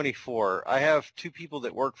 24. I have 2 people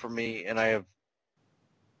that work for me, and I have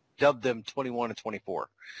dubbed them 21 and 24.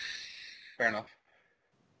 Fair enough.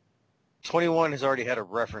 21 has already had a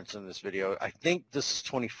reference in this video. I think this is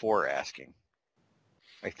 24 asking.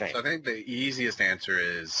 I think. So I think the easiest answer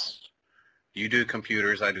is, you do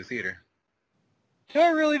computers, I do theater. Do I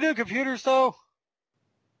really do computers, though?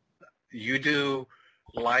 You do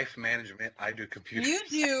life management, I do computers. You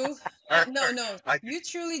do. No. I- You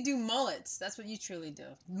truly do mullets. That's what you truly do.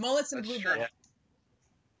 Mullets and That's blue true. balls.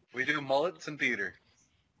 We do mullets and theater.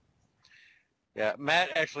 Yeah,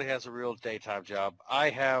 Matt actually has a real daytime job. I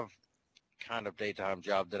have kind of daytime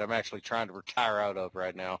job that I'm actually trying to retire out of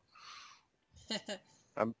right now.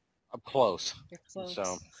 I'm close. You're close.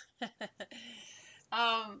 So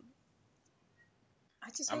I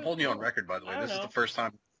just. I'm wanna holding you on know. record, by the way. I don't This is know. the first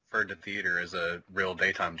time I've referred to theater as a real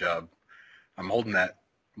daytime job. I'm holding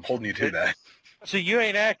you to that. so you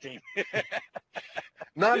ain't acting.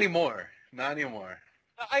 Not anymore. Not anymore.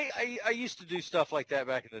 I used to do stuff like that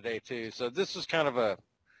back in the day too. So this is kind of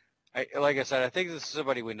like I said, I think this is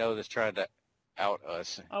somebody we know that's trying to out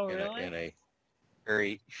us Oh, in really? a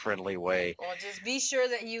very friendly way. Well, just be sure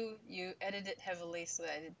that you edit it heavily so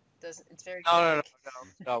that it doesn't. It's very. No,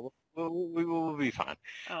 quick. we'll be fine.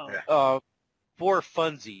 Oh. Yeah. For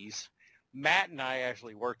funsies, Matt and I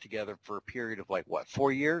actually worked together for a period of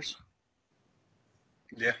 4 years,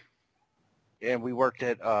 Yeah. and we worked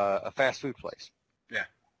at a fast food place. Yeah.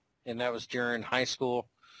 And that was during high school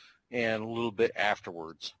and a little bit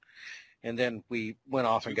afterwards. And then we went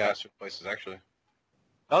off and Two got. fast food places, actually.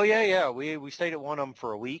 Oh yeah. We stayed at one of them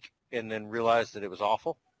for a week and then realized that it was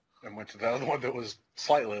awful. And went to the other one that was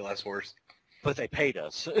slightly less worse. But they paid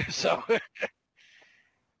us, so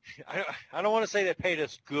I don't want to say they paid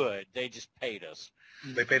us good. They just paid us.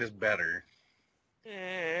 They paid us better.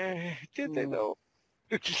 Did they though?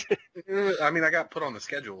 I mean, I got put on the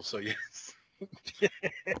schedule, so yes.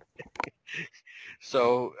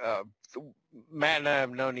 So Matt and I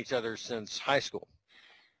have known each other since high school.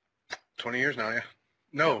 20 years now, yeah.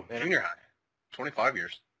 No, Yeah. junior high. 25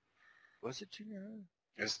 years. Was it junior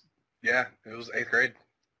high? Yeah, it was 8th grade.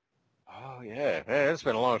 Oh yeah, man, it's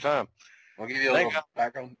been a long time. I'll give you a Thank little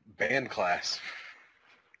background. Band class.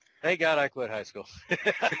 Thank God I quit high school.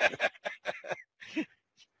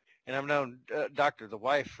 And I've known Doctor, the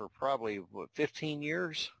wife, for probably 15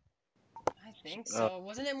 years. I think so.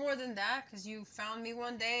 Wasn't it more than that? Because you found me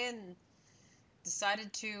one day and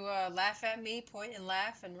decided to laugh at me, point and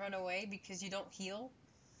laugh, and run away because you don't heal.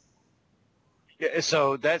 Yeah,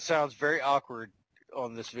 so that sounds very awkward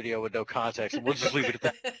on this video with no context, and we'll just leave it at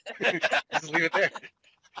that. Just leave it there.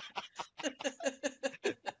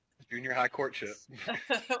 Junior high courtship.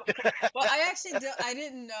 Well, I actually I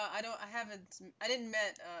didn't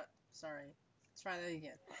met. Sorry, let's try that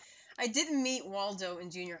again. I didn't meet Waldo in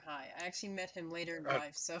junior high. I actually met him later in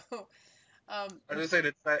life. So, I just said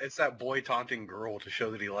it's that boy taunting girl to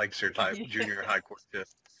show that he likes her type. Yeah. Junior high courtship.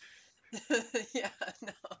 yeah,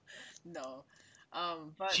 no.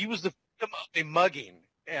 But She was the victim of a mugging,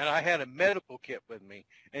 and I had a medical kit with me,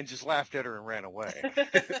 and just laughed at her and ran away.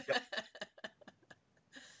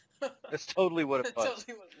 That's totally what it was.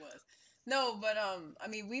 Totally what it was. No, but I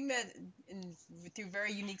mean, we met through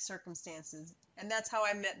very unique circumstances, and that's how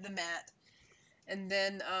I met the Matt. And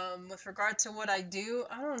then, with regard to what I do,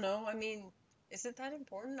 I don't know. I mean, is it that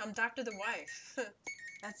important? I'm Doctor the Wife.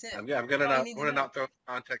 That's it. I'm gonna All I not need to want to know. not throw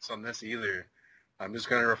context on this either. I'm just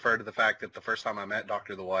going to refer to the fact that the first time I met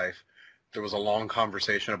Dr. The Wife, there was a long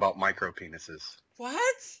conversation about micro penises. What?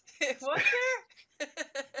 Was there?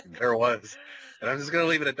 There was. And I'm just going to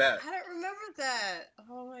leave it at that. I don't remember that.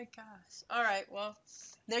 Oh my gosh. All right. Well,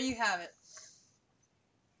 there you have it.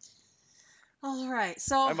 All right.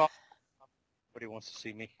 So Nobody wants to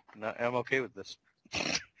see me. I'm okay with this.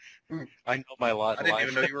 I know my lot. I didn't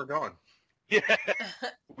even know you were gone. Yeah.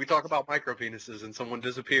 We talk about micro penises and someone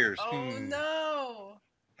disappears. Oh no.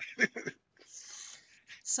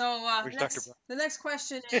 So the next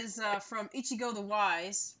question is from Ichigo the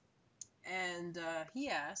Wise, and he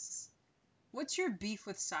asks, "What's your beef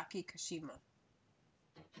with Saki Kashima?"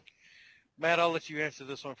 Matt, I'll let you answer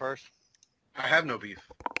this one first. I have no beef.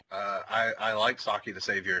 I like Saki the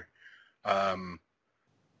Savior.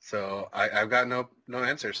 So I've got no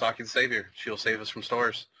answer. Saki the Savior. She'll save us from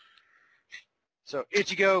stores. So,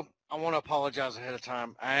 Ichigo, I want to apologize ahead of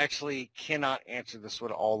time. I actually cannot answer this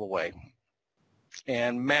one all the way.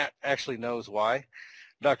 And Matt actually knows why.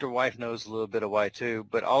 Dr. Wife knows a little bit of why too,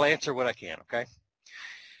 but I'll answer what I can, okay?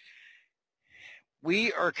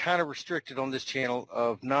 We are kind of restricted on this channel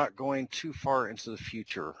of not going too far into the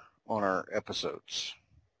future on our episodes.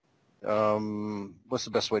 What's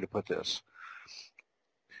the best way to put this?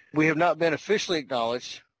 We have not been officially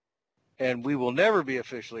acknowledged, and we will never be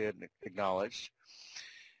officially acknowledged.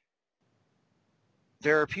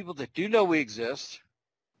 There are people that do know we exist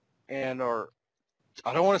and are,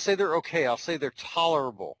 I don't want to say they're okay, I'll say they're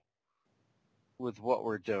tolerable with what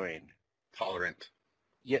we're doing. Tolerant.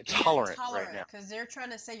 Yeah, tolerant right now. Because they're trying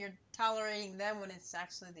to say you're tolerating them when it's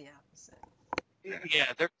actually the opposite.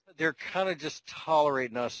 Yeah, they're kind of just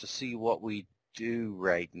tolerating us to see what we do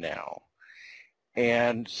right now.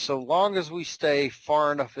 And so long as we stay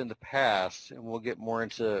far enough in the past, and we'll get more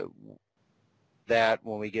into that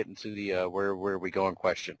when we get into the where we go in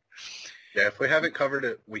question. Yeah, if we haven't covered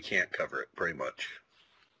it, we can't cover it, pretty much.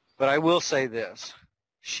 But I will say this.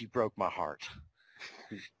 She broke my heart.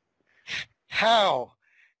 How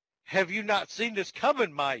have you not seen this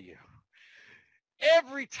coming, Mayu?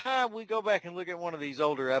 Every time we go back and look at one of these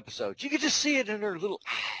older episodes, you can just see it in her little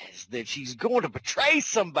eyes that she's going to betray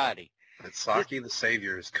somebody. That Saki the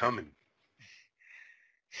Savior is coming.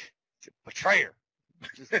 Betrayer.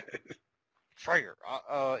 Betrayer.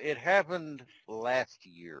 It happened last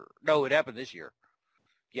year. No, it happened this year.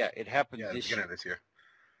 Yeah, it happened this year. This year.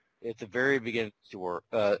 At the very beginning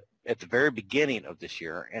of this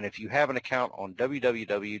year, and if you have an account on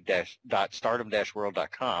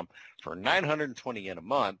www.stardom-world.com for 920 yen a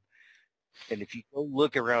month, and if you go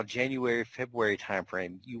look around January, February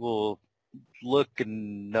timeframe, you will look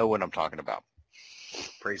and know what I'm talking about.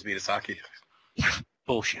 Praise be to Saki.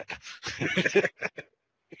 Bullshit.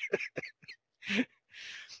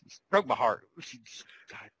 Broke my heart.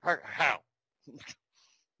 How?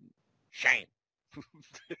 Shame.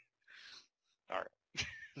 All right.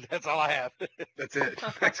 That's all I have. That's it.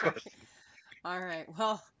 Next question. All right.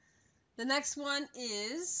 Well, the next one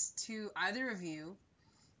is to either of you.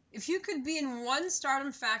 If you could be in one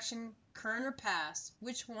Stardom faction, current or past,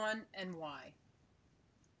 which one and why?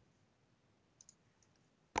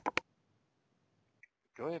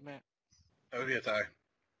 Go ahead, Matt. Obiatai,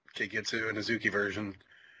 Keigetsu, and Hazuki version.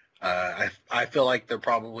 I feel like they're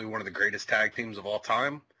probably one of the greatest tag teams of all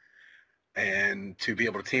time. And to be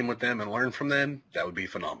able to team with them and learn from them, that would be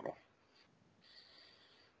phenomenal.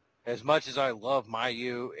 As much as I love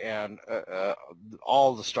Mayu and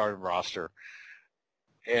all the Stardom roster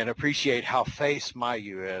and appreciate how face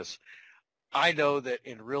Mayu is, I know that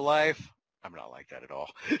in real life, I'm not like that at all.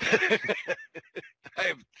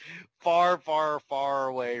 I am far, far, far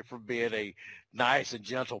away from being a nice and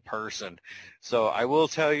gentle person. So I will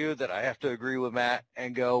tell you that I have to agree with Matt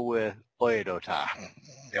and go with Oedo-ta.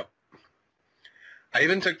 Yep. I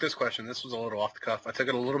even took this question. This was a little off the cuff. I took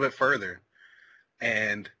it a little bit further,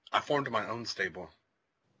 and I formed my own stable.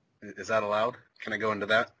 Is that allowed? Can I go into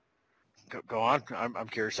that? Go on. I'm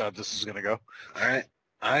curious how this is going to go. All right.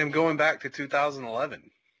 I am going back to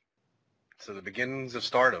 2011, so the beginnings of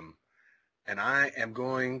Stardom, and I am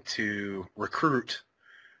going to recruit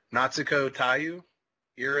Natsuko Taiyu,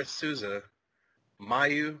 Ira Souza,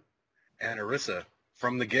 Mayu, and Arisa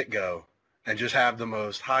from the get-go, and just have the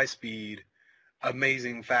most high-speed,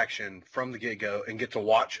 amazing faction from the get-go and get to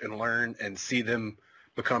watch and learn and see them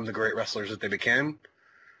become the great wrestlers that they became,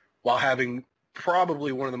 while having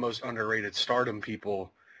probably one of the most underrated Stardom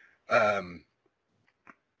people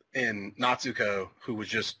in Natsuko, who was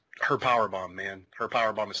just her powerbomb, man. Her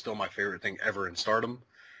powerbomb is still my favorite thing ever in Stardom,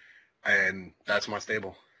 and that's my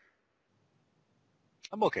stable.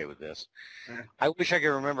 I'm okay with this. Yeah. I wish I could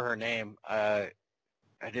remember her name.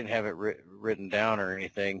 I didn't have it written down or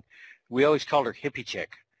anything. We always called her Hippie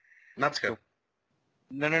Chick. Natsuko.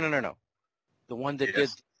 No. The one that did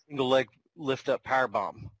Yes. single leg lift up power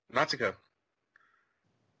bomb. Natsuko.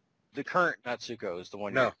 The current Natsuko is the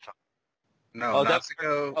one No. you're talking. No, Oh, that's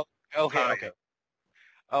Natsuko. Okay, Tayo. okay.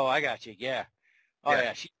 Oh, I got you. Yeah. Oh Yeah.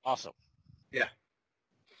 yeah, she's awesome. Yeah.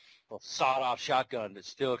 A sawed-off shotgun that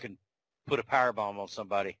still can put a power bomb on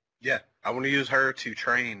somebody. Yeah. I want to use her to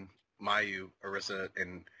train Mayu, Orisa,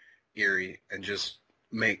 and Eri and just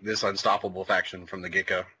make this unstoppable faction from the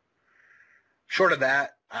get-go. Short of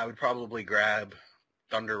that, I would probably grab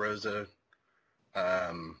Thunder Rosa.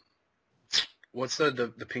 What's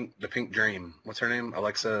the pink dream? What's her name?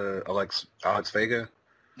 Alex Vega?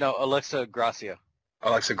 No, Alexa Gracia.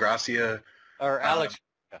 Alexa Gracia. Or Alex.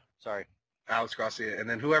 Sorry. Alex Gracia. And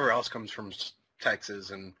then whoever else comes from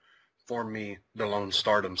Texas and form me the Lone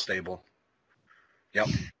Stardom stable. Yep.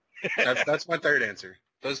 That's my third answer.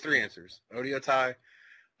 Those three answers. Odio Tai,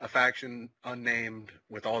 a faction unnamed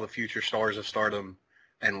with all the future stars of Stardom,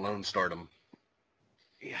 and Lone Stardom.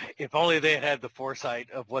 Yeah, if only they had had the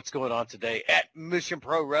foresight of what's going on today at Mission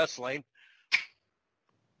Pro Wrestling.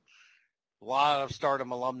 A lot of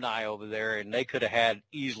Stardom alumni over there, and they could have had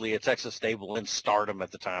easily a Texas stable in Stardom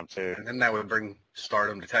at the time, too. And then that would bring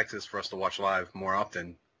Stardom to Texas for us to watch live more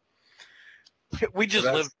often. We just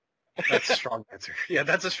So live. That's a strong answer. Yeah,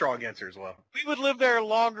 that's a strong answer as well. We would live there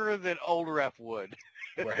longer than Old Ref would.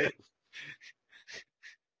 Right?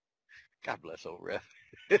 God bless Old Ref.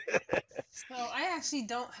 So I actually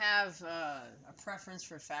don't have a preference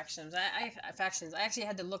for factions. I actually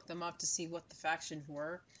had to look them up to see what the factions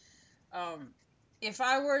were. If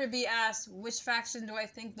I were to be asked which faction do I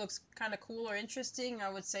think looks kind of cool or interesting, I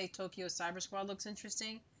would say Tokyo Cyber Squad looks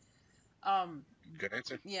interesting. Good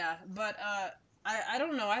answer. Yeah, but I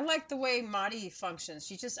don't know. I like the way Mari functions.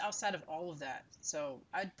 She's just outside of all of that. So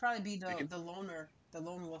I'd probably be the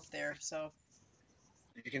lone wolf there. So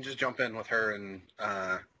You can just jump in with her and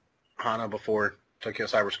Hana before Tokyo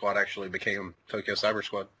Cyber Squad actually became Tokyo Cyber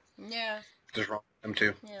Squad. yeah, Just wrong them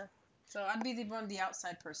too. yeah. So I'd be the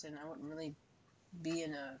outside person. I wouldn't really be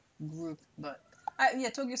in a group, but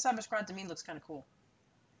Tokyo Cyber Squad to me looks kind of cool.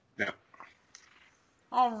 Yeah.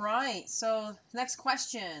 All right. So next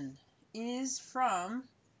question is from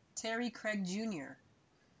Terry Craig Jr.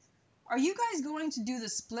 Are you guys going to do the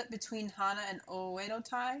split between Hana and Oedo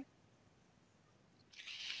Tai?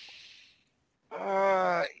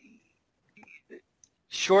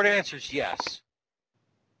 Short answer is yes.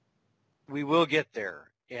 We will get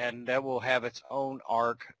there, and that will have its own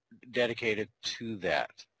arc dedicated to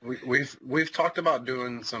that. We've talked about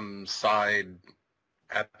doing some side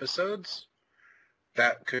episodes.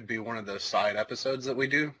 That could be one of those side episodes that we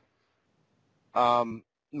do.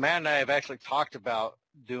 Matt and I have actually talked about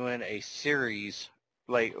doing a series,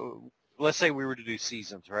 like, let's say we were to do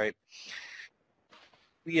seasons, right?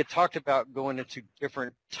 We had talked about going into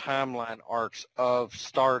different timeline arcs of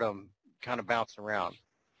Stardom kind of bouncing around.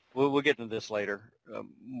 We'll get into this later,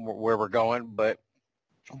 where we're going, but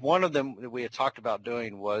one of them that we had talked about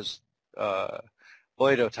doing was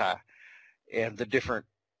Oedo Tai and the different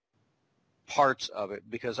parts of it,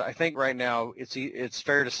 because I think right now it's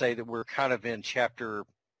fair to say that we're kind of in chapter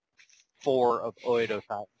 4 of Oedo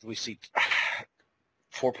Tai. We see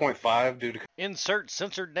 4.5 due to Insert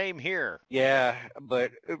censored name here. Yeah,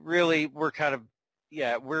 but really we're kind of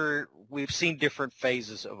we've seen different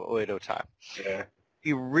phases of Oedo Tai. yeah.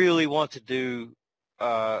 You really want to do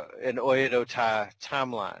an Oedo Tai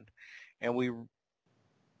timeline, and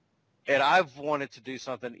I've wanted to do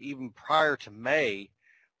something even prior to May.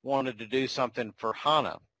 Wanted to do something for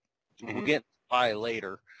Hana. Mhm. We'll get by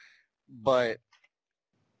later, but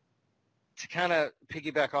to kind of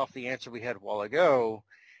piggyback off the answer we had a while ago,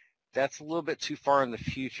 that's a little bit too far in the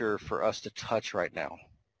future for us to touch right now.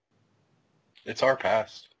 It's our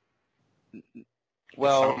past.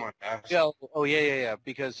 Well, It's not my past. yeah,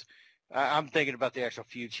 because I'm thinking about the actual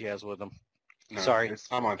feud she has with him. No, sorry. It's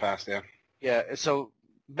not my past, yeah. Yeah, so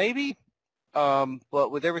maybe, but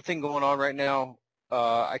with everything going on right now,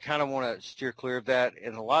 I kind of want to steer clear of that,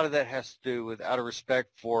 and a lot of that has to do with out of respect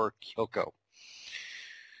for Kyoko.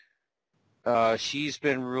 She's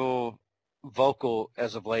been real vocal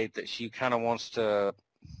as of late that she kind of wants to,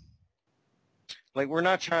 like, we're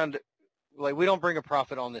not trying to, like, we don't bring a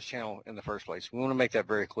profit on this channel in the first place. We want to make that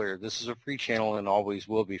very clear. This is a free channel and always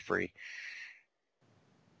will be free.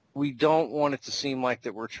 We don't want it to seem like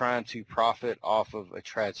that we're trying to profit off of a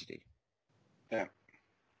tragedy. Yeah.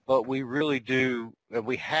 But we really do, and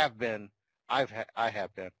we have been, I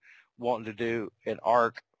have been wanting to do an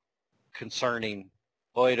arc concerning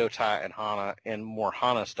Oedo Tai and Hana, and more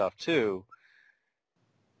Hana stuff too,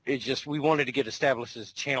 It's just we wanted to get established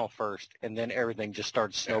as a channel first, and then everything just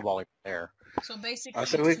started snowballing from there. So basically,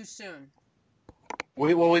 So too soon.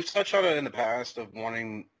 We've touched on it in the past of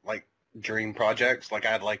wanting like dream projects. Like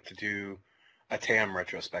I'd like to do a TAM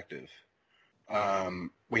retrospective.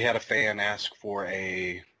 We had a fan ask for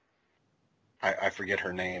I forget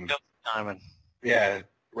her name. Diamond. Yeah,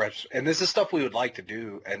 and this is stuff we would like to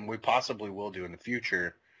do, and we possibly will do in the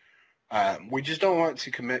future. We just don't want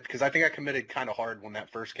to commit, because I think I committed kind of hard when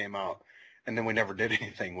that first came out, and then we never did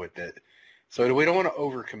anything with it. So we don't want to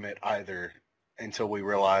overcommit either until we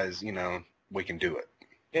realize, we can do it.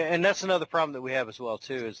 And that's another problem that we have as well,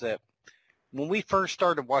 too, is that when we first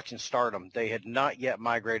started watching Stardom, they had not yet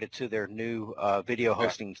migrated to their new video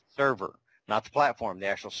hosting server, not the platform, the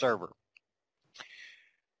actual server.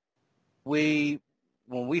 When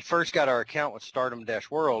we first got our account with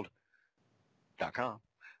stardom-world.com,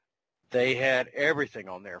 they had everything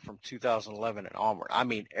on there from 2011 and onward. I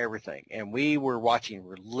mean, everything. And we were watching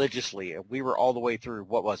religiously. And we were all the way through,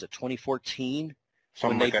 2014?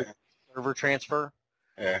 Something when like they that. did the server transfer.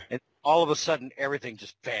 Yeah. And all of a sudden, everything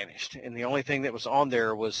just vanished. And the only thing that was on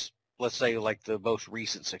there was, let's say, like the most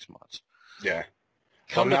recent 6 months. Yeah.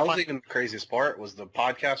 That was even the craziest part, was the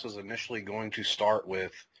podcast was initially going to start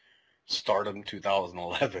with Stardom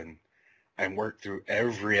 2011 and work through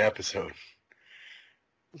every episode.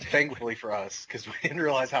 Thankfully for us, because we didn't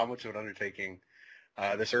realize how much of an undertaking.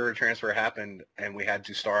 The server transfer happened, and we had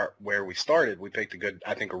to start where we started. We picked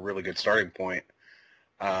a really good starting point.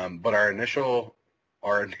 But our initial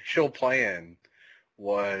plan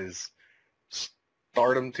was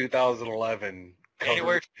Stardom 2011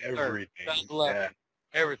 covered everything. Yeah.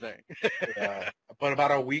 Everything. Yeah. But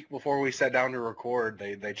about a week before we sat down to record,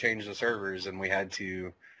 they changed the servers, and we had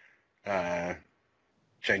to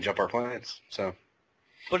change up our plans. So.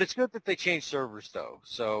 But it's good that they changed servers, though.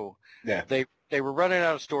 So yeah, they were running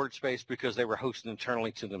out of storage space because they were hosting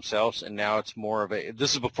internally to themselves, and now it's more of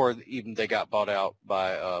this is before even they got bought out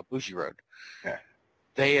by Bushiroad. Yeah.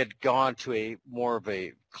 They had gone to more of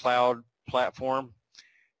a cloud platform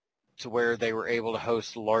to where they were able to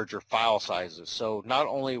host larger file sizes. So not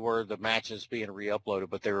only were the matches being re-uploaded,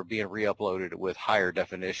 but they were being re-uploaded with higher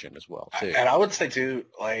definition as well, too. And I would say, too,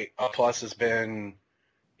 like, a plus has been,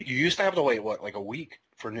 you used to have to wait, like a week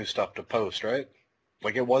for new stuff to post, right?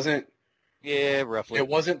 Like, it wasn't... Yeah, roughly. It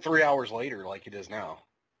wasn't 3 hours later like it is now.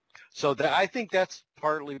 So I think that's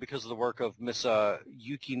partly because of the work of Miss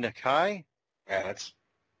Yuki Nakai. Yeah, that's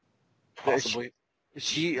possibly...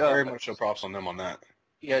 She very much so props on them on that.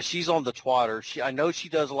 Yeah, she's on the twatter. I know she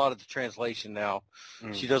does a lot of the translation now.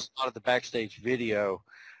 She does a lot of the backstage video.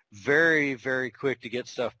 Very, very quick to get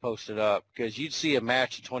stuff posted up, because you'd see a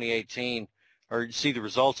match in 2018, or you'd see the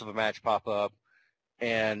results of a match pop up,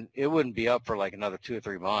 and it wouldn't be up for like another 2 or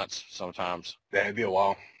 3 months sometimes. Yeah, it'd be a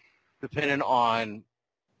while. Depending on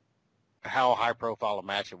how high profile a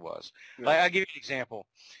match it was. Yeah. Like, I'll give you an example.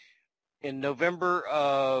 In November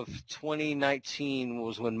of 2019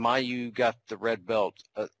 was when Mayu got the red belt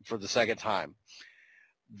for the second time.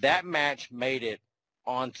 That match made it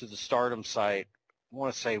onto the Stardom site, I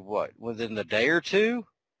want to say, within the day or two?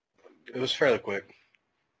 It was fairly quick.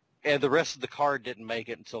 And the rest of the card didn't make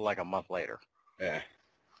it until like a month later. Yeah.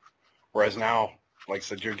 Whereas now, like I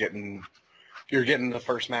said, you're getting the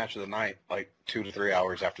first match of the night like 2 to 3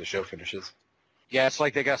 hours after the show finishes. Yeah, it's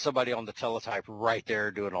like they got somebody on the teletype right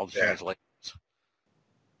there doing all the translations.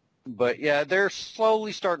 But yeah, they're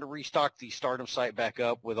slowly starting to restock the Stardom site back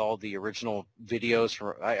up with all the original videos.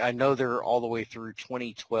 I know they're all the way through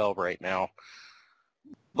 2012 right now.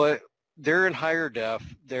 But they're in higher def.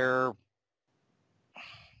 They're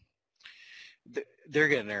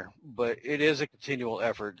getting there. But it is a continual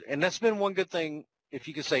effort. And that's been one good thing. If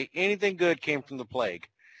you could say anything good came from the plague,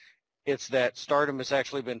 it's that Stardom has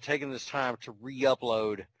actually been taking this time to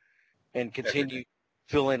re-upload and continue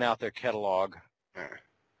filling out their catalog.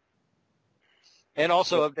 And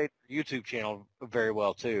also update their YouTube channel very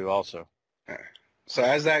well, too, also. So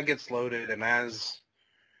as that gets loaded, and as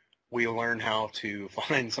we learn how to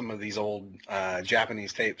find some of these old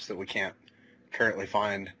Japanese tapes that we can't currently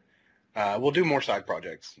find, we'll do more side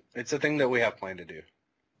projects. It's a thing that we have planned to do.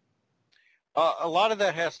 A lot of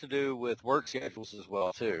that has to do with work schedules as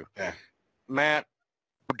well, too. Yeah. Matt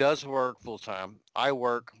does work full-time. I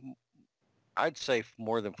work, I'd say,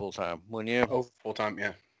 more than full-time, wouldn't you? Oh, full-time,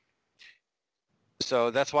 yeah.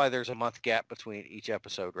 So that's why there's a month gap between each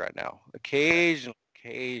episode right now.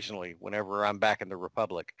 Occasionally, whenever I'm back in the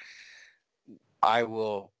Republic, I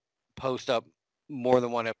will post up more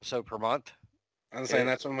than one episode per month. I'm saying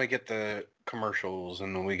that's when we get the commercials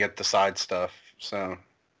and when we get the side stuff, so...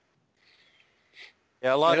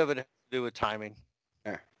 Yeah, a lot of it has to do with timing.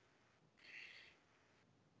 Yeah.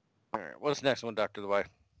 All right, what's the next one, Dr. The Wife?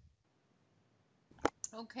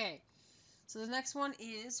 Okay. So the next one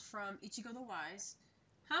is from Ichigo the Wise.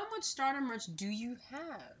 How much starter merch do you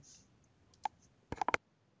have?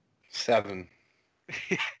 7.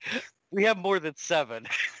 We have more than 7.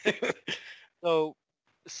 So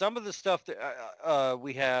some of the stuff that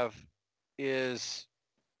we have is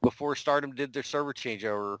before Stardom did their server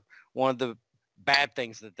changeover. One of the bad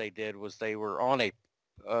things that they did was they were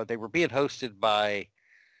being hosted by,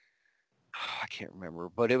 I can't remember,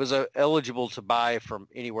 but it was eligible to buy from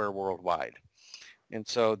anywhere worldwide. And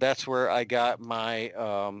so that's where I got my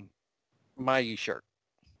my U-shirt.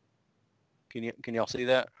 Can y'all see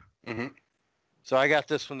that? Mm-hmm. So I got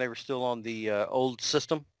this when they were still on the old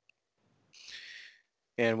system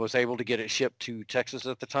and was able to get it shipped to Texas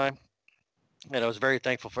at the time. And I was very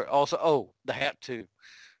thankful for the hat too.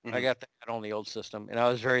 Mm-hmm. I got the hat on the old system and I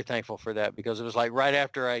was very thankful for that because it was like right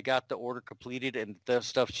after I got the order completed and the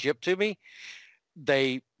stuff shipped to me,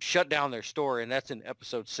 they shut down their store. And that's in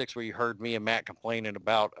episode 6 where you heard me and Matt complaining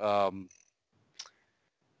about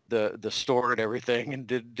the store and everything and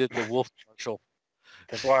did the wolf commercial.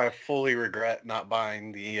 That's why I fully regret not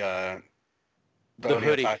buying the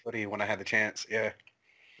hoodie when I had the chance. Yeah.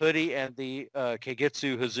 Hoodie and the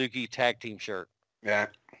Keigetsu Hazuki tag team shirt. Yeah.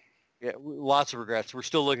 Yeah, lots of regrets. We're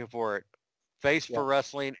still looking for it.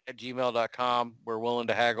 faceforwrestling@gmail.com. We're willing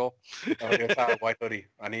to haggle. Oh, yes, I have a white hoodie.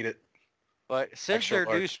 I need it. But since Extra their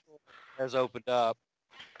new large. store has opened up,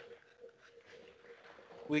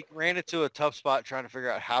 we ran into a tough spot trying to figure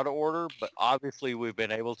out how to order, but obviously we've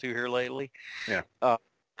been able to here lately. Yeah.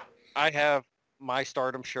 I have my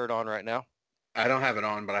Stardom shirt on right now, I don't have it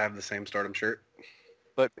on, but I have the same Stardom shirt.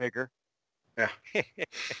 but bigger. Yeah.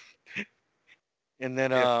 And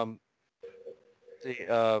then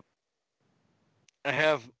Yeah. I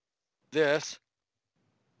have this.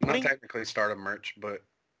 Not Bling. technically Stardom merch, but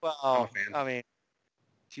I'm Well, a fan. I mean,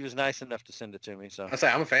 she was nice enough to send it to me, so. I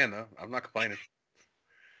say I'm a fan though. I'm not complaining.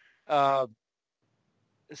 Let's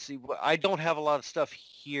see. I don't have a lot of stuff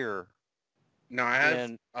here. No, I have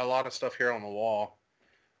And a lot of stuff here on the wall.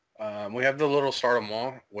 We have the little Stardom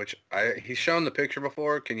wall, which he's shown the picture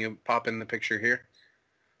before. Can you pop in the picture here?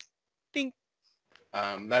 ding.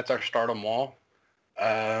 That's our Stardom wall.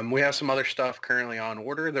 We have some other stuff currently on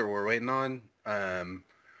order that we're waiting on.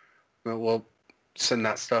 We'll send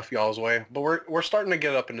that stuff y'all's way. But we're starting to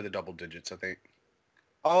get up into the double digits, I think.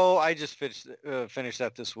 Oh, I just finished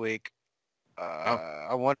that this week.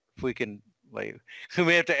 I wonder if we can we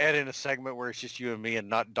may have to add in a segment where it's just you and me and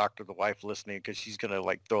not Dr. The Wife listening because she's gonna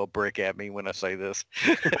like throw a brick at me when I say this.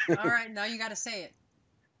 All right, now you got to say it.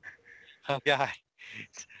 Yeah.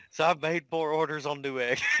 So I've made more orders on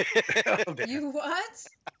Newegg. You what?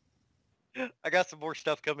 I got some more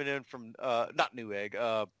stuff coming in from not Newegg,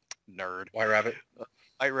 Nerd, White Rabbit.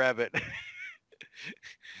 White Rabbit.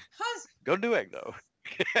 How's... Go Newegg though.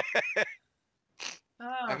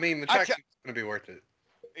 I mean, the I tracksuit's going to be worth it.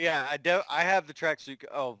 Yeah, I have the tracksuit.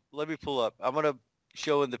 Oh, let me pull up. I'm gonna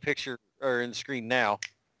show in the picture or in the screen now.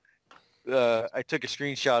 I took a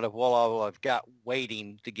screenshot of what all I've got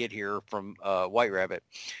waiting to get here from White Rabbit,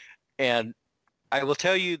 and I will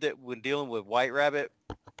tell you that when dealing with White Rabbit,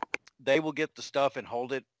 they will get the stuff and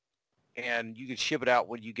hold it, and you can ship it out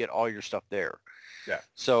when you get all your stuff there. Yeah.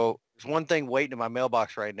 So there's one thing waiting in my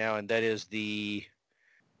mailbox right now, and that is I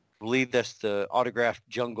believe that's the autographed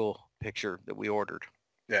Jungle picture that we ordered.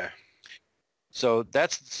 Yeah. So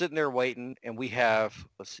that's sitting there waiting, and we have,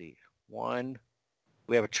 let's see,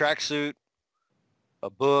 we have a tracksuit, a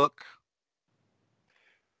book.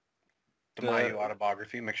 The Mayu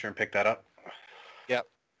autobiography. Make sure and pick that up. Yep.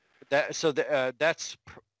 That's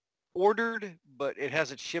ordered, but it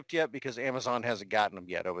hasn't shipped yet because Amazon hasn't gotten them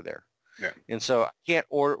yet over there. Yeah. And so I can't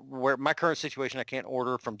order, where my current situation, I can't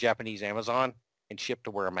order from Japanese Amazon and ship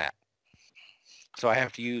to where I'm at. So I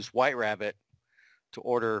have to use White Rabbit to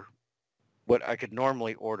order what I could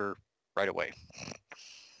normally order right away.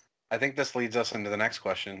 I think this leads us into the next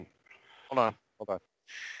question. Hold on.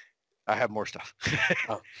 I have more stuff.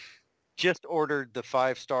 Oh. Just ordered the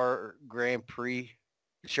 5-star Grand Prix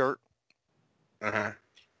shirt Uh-huh.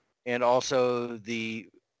 and also the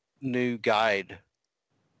new guide,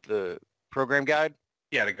 the program guide.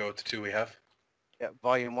 Yeah, to go with the 2 we have. Yeah,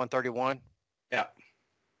 volume 131. Yeah.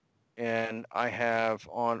 And I have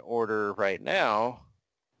on order right now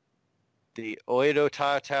the Oedo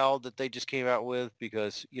towel that they just came out with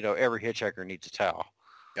because, every hitchhiker needs a towel.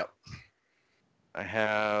 Yep. I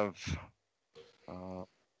have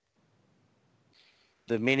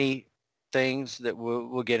the mini things that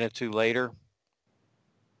we'll get into later.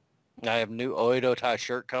 I have new Oedo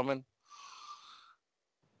shirt coming.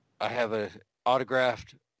 I have a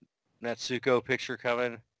autographed Natsuko picture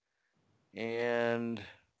coming. And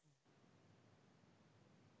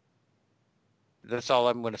that's all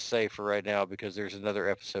I'm going to say for right now because there's another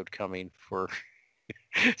episode coming for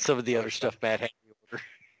some of the other stuff Matt had to order.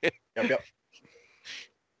 Yep.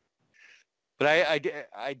 But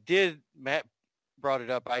I did, Matt brought it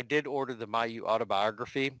up, I did order the Mayu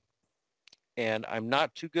autobiography. And I'm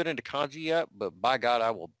not too good into kanji yet, but by God,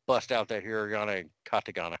 I will bust out that hiragana and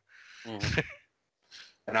katakana. Mm-hmm.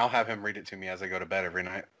 And I'll have him read it to me as I go to bed every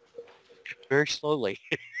night. Very slowly.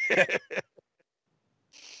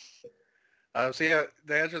 So yeah,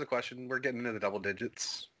 to answer the question, we're getting into the double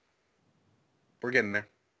digits. We're getting there.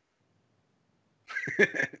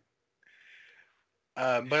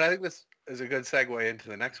 But I think this is a good segue into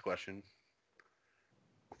the next question.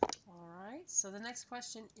 All right. So the next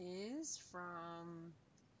question is from,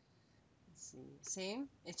 let's see, same.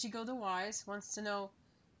 Ichigo the Wise wants to know,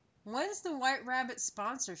 when's the White Rabbit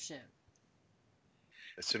sponsorship?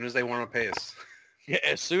 As soon as they want to pay us. Yeah,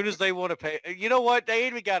 as soon as they want to pay. You know what? They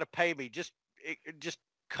ain't even got to pay me. Just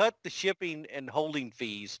cut the shipping and holding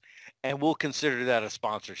fees, and we'll consider that a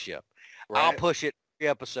sponsorship. Right? I'll push it every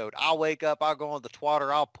episode. I'll wake up. I'll go on the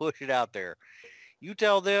Twitter. I'll push it out there. You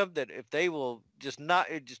tell them that if they will just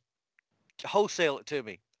wholesale it to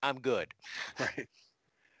me, I'm good. Right.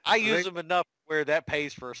 I use them enough where that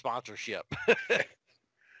pays for a sponsorship.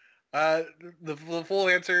 The full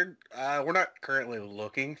answer, we're not currently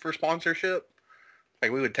looking for sponsorship.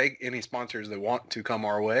 Like, we would take any sponsors that want to come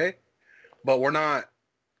our way, but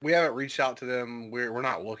we haven't reached out to them. We're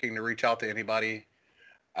not looking to reach out to anybody.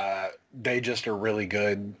 They just are really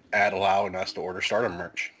good at allowing us to order Stardom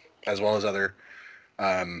merch, as well as other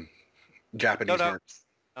Japanese merch.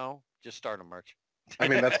 No, just Stardom merch. I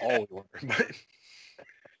mean, that's all we order.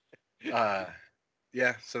 But,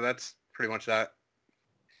 yeah, so that's pretty much that.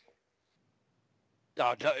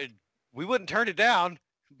 No, we wouldn't turn it down,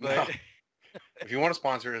 but... No. If you want to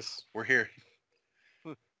sponsor us, we're here.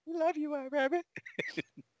 We love you, White Rabbit.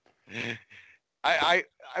 I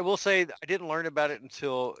will say I didn't learn about it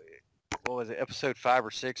until, what was it, episode 5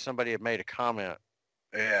 or 6? Somebody had made a comment.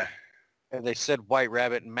 Yeah. And they said White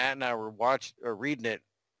Rabbit, and Matt and I were reading it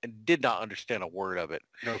and did not understand a word of it.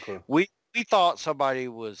 No clue. We thought somebody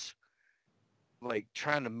was like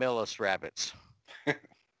trying to mail us rabbits.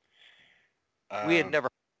 We had never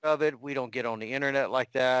heard of it. We don't get on the internet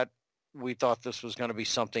like that. We thought this was going to be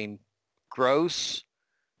something gross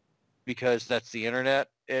because that's the internet.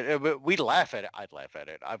 We'd laugh at it. I'd laugh at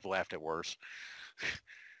it. I've laughed at worse.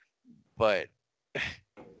 But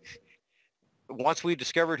once we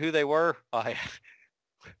discovered who they were,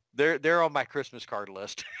 they're on my Christmas card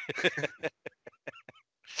list.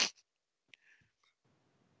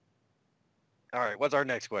 All right, what's our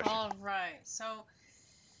next question? All right. So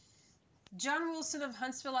John Wilson of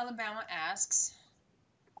Huntsville, Alabama asks,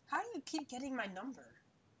 how do you keep getting my number?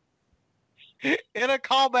 In a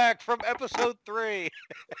callback from episode 3.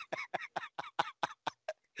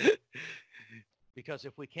 Because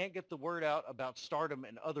if we can't get the word out about Stardom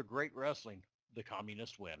and other great wrestling, the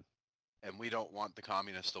communists win. And we don't want the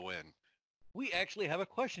communists to win. We actually have a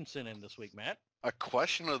question sent in this week, Matt. A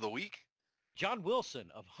question of the week? John Wilson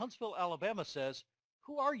of Huntsville, Alabama says,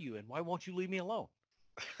 who are you and why won't you leave me alone?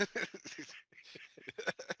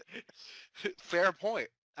 Fair point.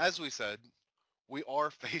 As we said, we are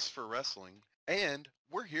Face for Wrestling, and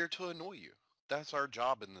we're here to annoy you. That's our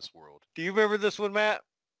job in this world. Do you remember this one, Matt?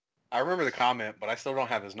 I remember the comment, but I still don't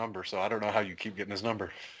have his number, so I don't know how you keep getting his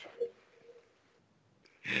number.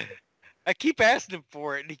 I keep asking him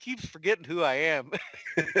for it, and he keeps forgetting who I am.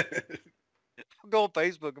 I'll go on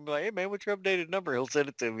Facebook and be like, hey, man, what's your updated number? He'll send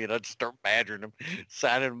it to me, and I just start badgering him,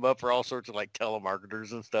 signing him up for all sorts of, like,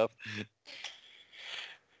 telemarketers and stuff.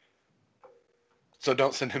 So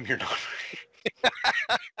don't send him your number.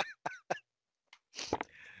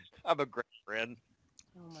 I'm a great friend.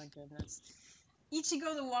 Oh, my goodness.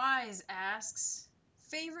 Ichigo the Wise asks,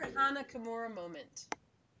 favorite Hana Kimura moment?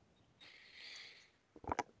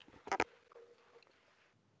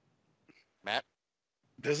 Matt?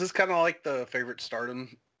 This is kind of like the favorite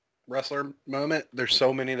Stardom wrestler moment. There's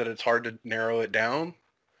so many that it's hard to narrow it down.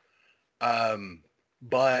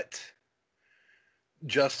 But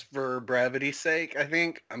just for brevity's sake, I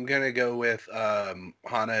think I'm going to go with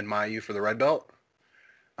Hana and Mayu for the red belt.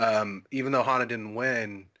 Even though Hana didn't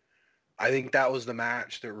win, I think that was the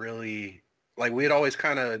match that really, like, we had always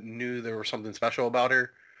kind of knew there was something special about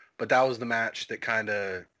her, but that was the match that kind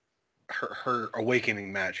of, her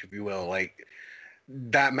awakening match, if you will. Like,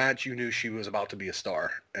 that match, you knew she was about to be a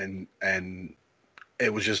star, and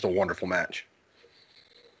it was just a wonderful match.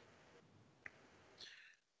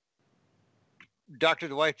 Dr.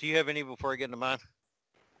 Dwight, do you have any before I get into mine?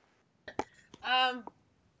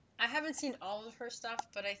 I haven't seen all of her stuff,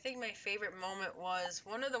 but I think my favorite moment was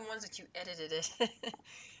one of the ones that you edited it.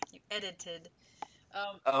 You edited.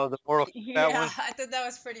 Oh, the Mortal Kombat Yeah, one? I thought that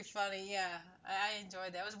was pretty funny. Yeah, I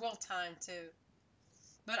enjoyed that. It was well timed too.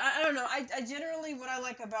 But I don't know. I generally what I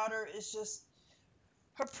like about her is just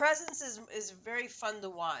her presence is very fun to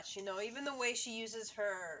watch. You know, even the way she uses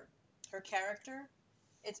her character,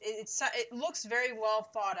 it looks very well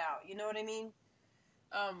thought out. You know what I mean?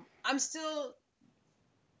 I'm still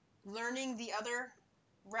learning the other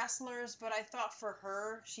wrestlers, but I thought for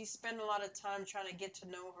her, she spent a lot of time trying to get to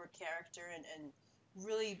know her character and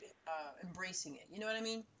really embracing it. You know what I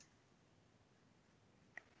mean?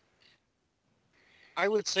 I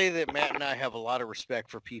would say that Matt and I have a lot of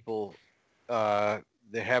respect for people that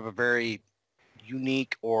have a very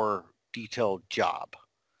unique or detailed job.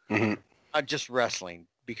 Hmm. Not just wrestling,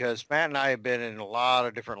 because Matt and I have been in a lot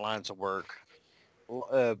of different lines of work.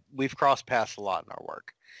 We've crossed paths a lot in our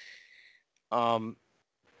work.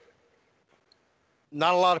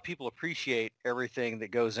 Not a lot of people appreciate everything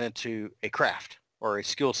that goes into a craft or a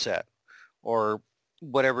skill set or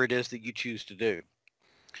whatever it is that you choose to do.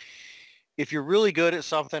 If you're really good at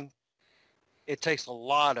something, it takes a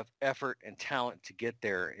lot of effort and talent to get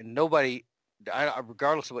there. And nobody,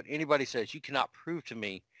 regardless of what anybody says, you cannot prove to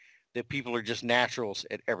me that people are just naturals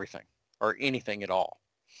at everything or anything at all.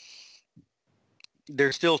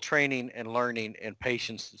 There's still training and learning and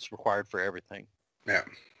patience that's required for everything. Yeah.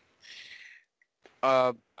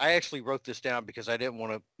 I actually wrote this down because I didn't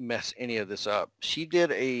want to mess any of this up.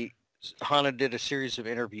 Hana did a series of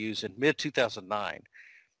interviews in mid-2009.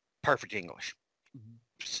 Perfect English.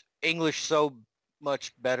 English so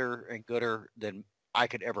much better and gooder than I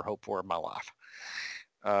could ever hope for in my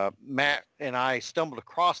life. Matt and I stumbled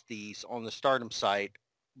across these on the Stardom site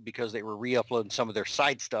because they were re-uploading some of their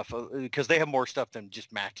side stuff because they have more stuff than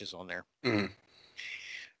just matches on there. Hmm.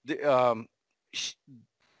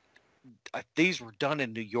 These were done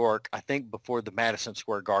in New York, I think, before the Madison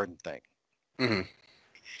Square Garden thing. Hmm.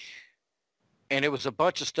 And it was a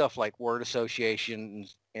bunch of stuff like word association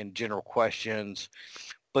and general questions.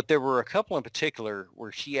 But there were a couple in particular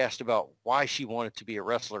where she asked about why she wanted to be a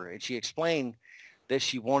wrestler. And she explained that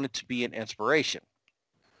she wanted to be an inspiration.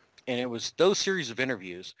 And it was those series of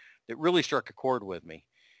interviews that really struck a chord with me.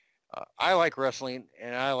 I like wrestling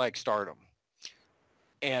and I like Stardom.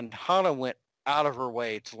 And Hana went out of her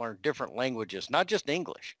way to learn different languages, not just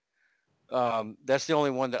English. That's the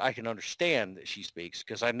only one that I can understand that she speaks,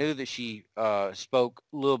 because I knew that she spoke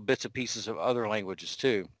little bits and pieces of other languages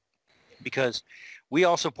too, because we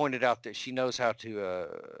also pointed out that she knows how to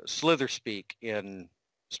slither speak in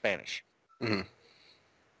Spanish. Hmm.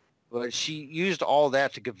 But she used all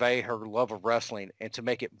that to convey her love of wrestling and to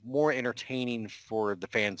make it more entertaining for the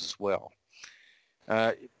fans as well.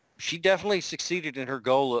 She definitely succeeded in her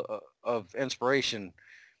goal of inspiration,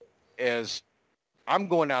 as I'm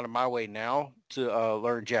going out of my way now to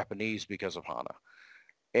learn Japanese because of Hana.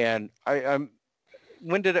 And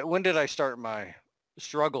when did I start my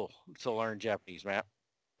struggle to learn Japanese, Matt?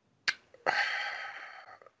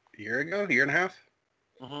 Year ago, year and a half.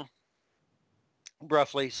 Mm-hmm.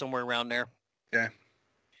 Roughly somewhere around there. Yeah.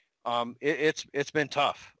 It's been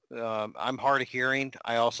tough. I'm hard of hearing.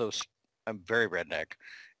 I'm very redneck,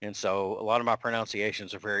 and so a lot of my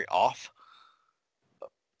pronunciations are very off.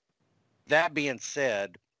 That being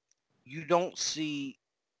said, you don't see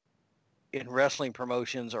in wrestling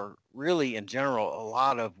promotions, or really in general, a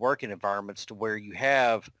lot of working environments to where you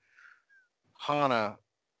have Hana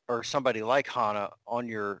or somebody like Hana on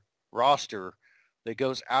your roster that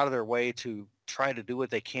goes out of their way to try to do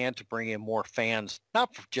what they can to bring in more fans,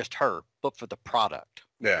 not for just her, but for the product.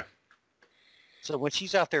 Yeah. So when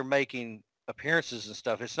she's out there making appearances and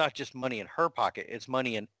stuff, it's not just money in her pocket, it's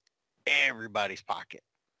money in everybody's pocket.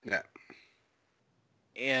 Yeah.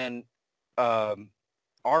 And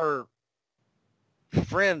our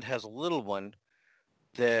friend has a little one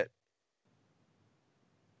that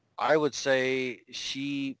I would say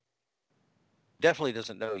she definitely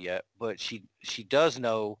doesn't know yet, but she does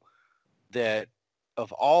know that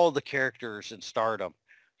of all the characters in Stardom,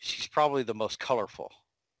 she's probably the most colorful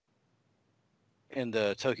in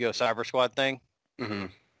the Tokyo Cyber Squad thing. Hmm.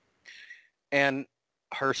 And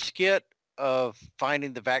her skit of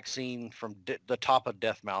finding the vaccine from the top of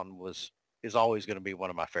Death Mountain is always going to be one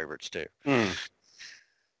of my favorites too. Mm.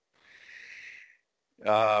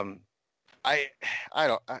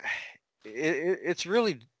 It's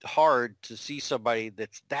really hard to see somebody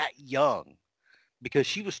that's that young, because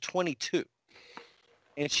she was 22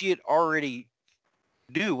 and she had already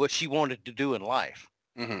knew what she wanted to do in life.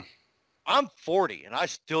 Hmm. I'm 40 and I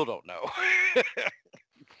still don't know.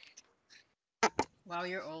 Wow,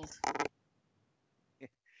 you're old.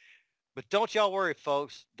 But don't y'all worry,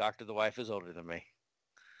 folks. Dr. The wife is older than me.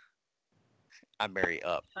 I'm Mary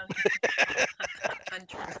up.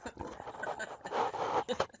 Untrue.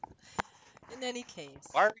 In any case.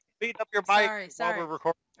 Why are you beating up your mic while Sorry. we're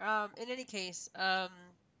recording? In any case, your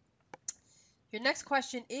next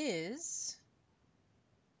question is,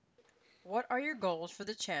 what are your goals for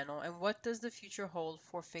the channel, and what does the future hold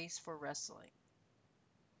for Face for Wrestling?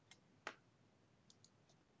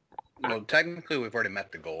 Well, technically, we've already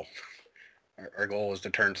met the goal. Our goal is to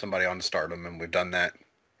turn somebody on to Stardom, and we've done that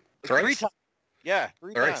Three times. Yeah,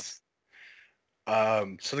 three times.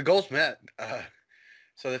 So the goal's met.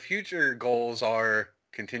 So the future goals are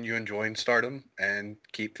continue enjoying Stardom and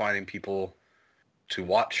keep finding people to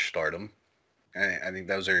watch Stardom. And I think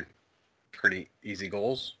those are pretty easy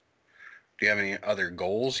goals. Do you have any other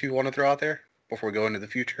goals you want to throw out there before we go into the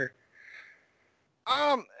future?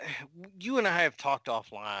 You and I have talked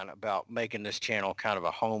offline about making this channel kind of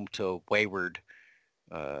a home to wayward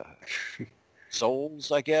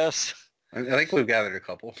souls, I guess. I think we've gathered a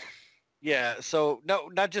couple. Yeah, so no,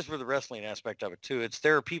 not just for the wrestling aspect of it too.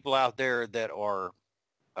 There are people out there that are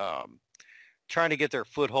trying to get their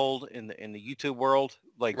foothold in the YouTube world,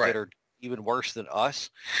 like Right. that are even worse than us.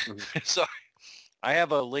 Mhm. So I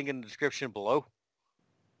have a link in the description below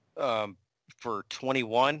for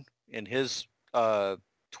 21 in his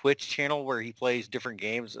Twitch channel where he plays different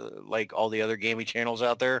games like all the other gaming channels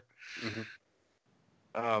out there.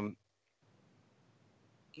 Mhm.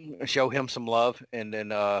 Show him some love and then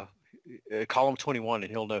call him 21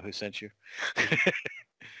 and he'll know who sent you.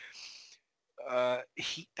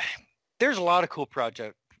 There's a lot of cool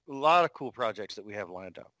projects that we have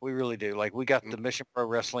lined up. We really do. Like we got the Mission Pro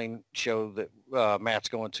Wrestling show that Matt's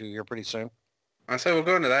going to here pretty soon. I say we'll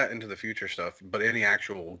go into that into the future stuff, but any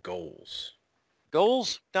actual goals?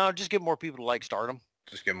 Goals? No, just get more people to like Stardom.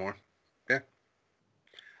 Just get more. Yeah.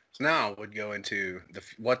 So now we'd go into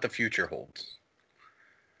what the future holds.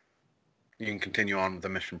 You can continue on with the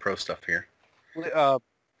Mission Pro stuff here.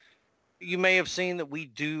 You may have seen that we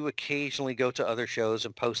do occasionally go to other shows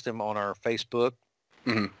and post them on our Facebook.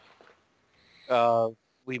 Mm-hmm.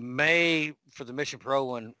 We may, for the Mission Pro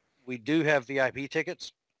one, we do have VIP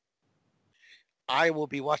tickets. I will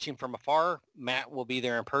be watching from afar. Matt will be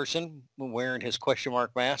there in person wearing his question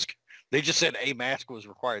mark mask. They just said a mask was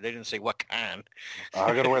required. They didn't say what kind.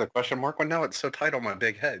 I got to wear the question mark one now. It's so tight on my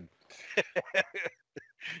big head.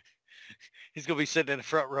 He's going to be sitting in the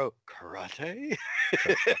front row. Karate?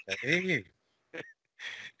 Hey.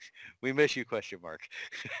 We miss you, question mark.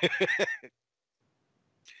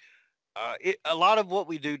 A lot of what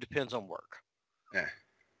we do depends on work.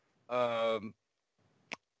 Yeah.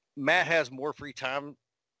 Matt has more free time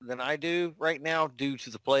than I do right now due to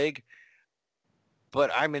the plague,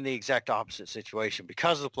 but I'm in the exact opposite situation.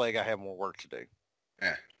 Because of the plague, I have more work to do.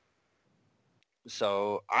 Yeah.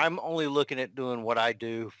 So I'm only looking at doing what I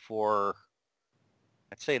do for,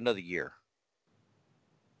 I'd say, another year.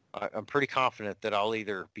 I'm pretty confident that I'll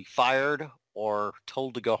either be fired or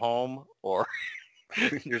told to go home or...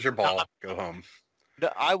 Here's your ball. Go home.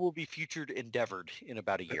 I will be future endeavored in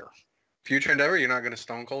about a year. Future endeavor? You're not going to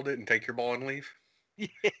stone cold it and take your ball and leave? Yeah.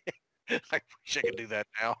 I wish I could do that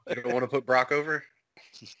now. You don't want to put Brock over?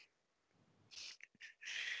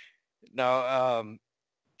 No,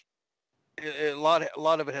 a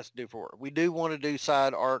lot of it has to do for work. We do want to do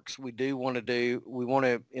side arcs. We want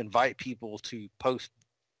to invite people to post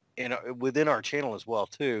within our channel as well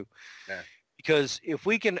too. Yeah. Because if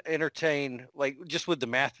we can entertain, like just with the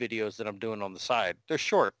math videos that I'm doing on the side, they're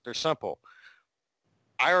short, they're simple.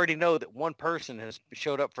 I already know that one person has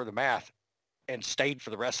showed up for the math and stayed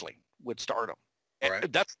for the wrestling with Stardom.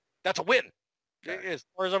 Right. That's a win. Yeah. As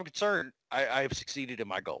far as I'm concerned, I have succeeded in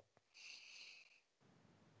my goal.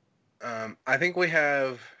 I think we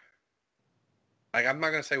have, like, I'm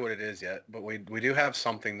not going to say what it is yet, but we do have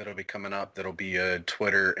something that'll be coming up that'll be a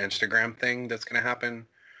Twitter, Instagram thing that's going to happen.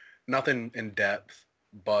 Nothing in depth,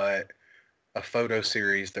 but a photo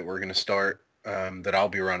series that we're going to start that I'll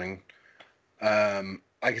be running.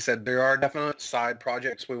 Like I said, there are definite side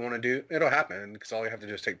projects we want to do. It'll happen because all you have to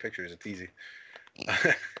do is take pictures. It's easy.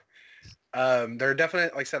 There are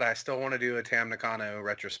definite, like I said, I still want to do a Tam Nakano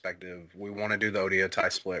retrospective. We want to do the Odio Tai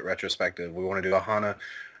Split retrospective. We want to do a Hana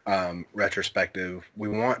retrospective. We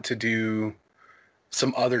want to do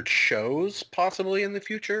some other shows possibly in the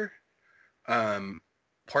future.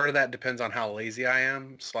 Part of that depends on how lazy I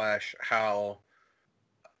am / how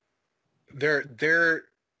they're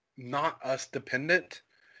not us dependent.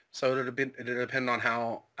 So it'll depend on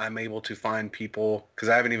how I'm able to find people, because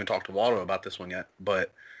I haven't even talked to Waldo about this one yet,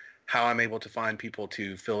 but how I'm able to find people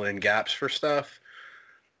to fill in gaps for stuff.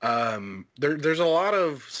 There's a lot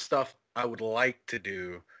of stuff I would like to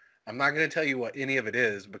do. I'm not going to tell you what any of it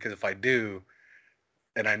is, because if I do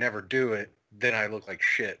and I never do it, then I look like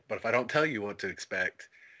shit. But if I don't tell you what to expect,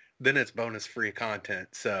 then it's bonus free content.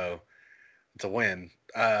 So it's a win.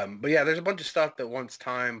 But yeah, there's a bunch of stuff that once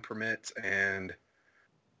time permits and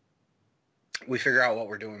we figure out what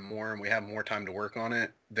we're doing more and we have more time to work on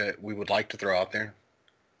it, that we would like to throw out there.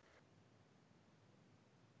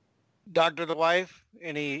 Dr. The Wife,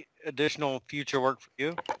 any additional future work for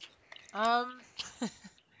you? Um,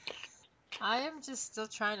 I am just still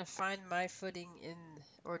trying to find my footing in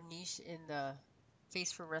or niche in the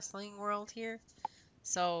Face for Wrestling world here.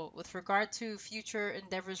 So with regard to future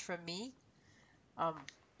endeavors from me,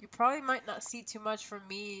 you probably might not see too much from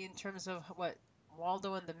me in terms of what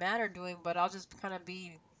Waldo and the Matt are doing, but I'll just kind of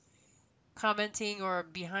be commenting or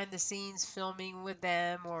behind the scenes filming with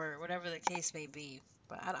them or whatever the case may be.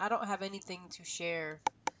 But I don't have anything to share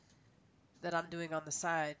that I'm doing on the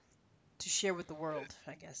side to share with the world,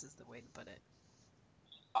 I guess is the way to put it.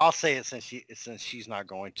 I'll say it since she's not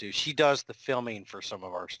going to. She does the filming for some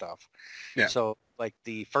of our stuff. Yeah. So like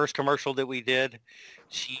the first commercial that we did,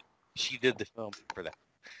 she did the film for that.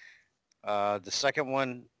 The second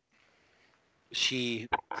one, she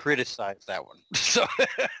criticized that one. So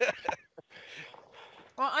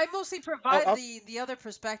Well, I mostly provide the other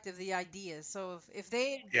perspective, the ideas. So if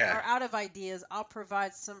they are out of ideas, I'll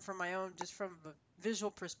provide some from my own, just from a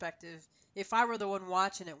visual perspective. If I were the one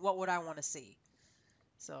watching it, what would I want to see?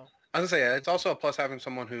 So I was gonna say, it's also a plus having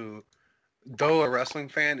someone who, though a wrestling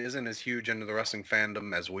fan, isn't as huge into the wrestling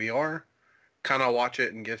fandom as we are, kind of watch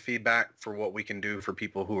it and give feedback for what we can do for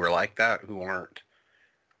people who are like that, who aren't.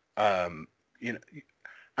 You know,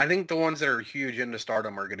 I think the ones that are huge into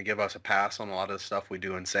Stardom are going to give us a pass on a lot of the stuff we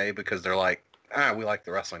do and say, because they're like, we like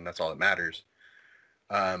the wrestling, that's all that matters.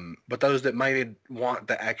 But those that might want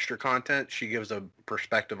the extra content, she gives a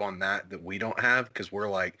perspective on that we don't have, because we're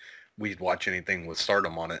like, we'd watch anything with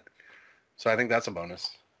Stardom on it. So I think that's a bonus.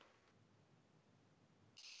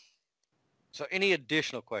 So any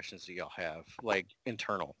additional questions that y'all have, like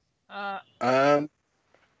internal? Go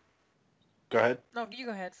ahead. No, you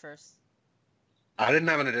go ahead first. I didn't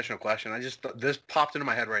have an additional question. This popped into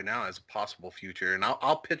my head right now as a possible future, and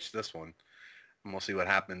I'll pitch this one, and we'll see what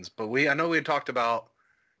happens. But I know we had talked about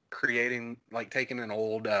creating, like, taking an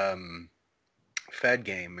old Fed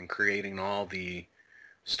game and creating all the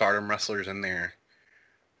Stardom wrestlers in there.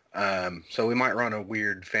 So we might run a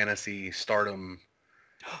weird fantasy Stardom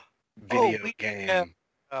video game.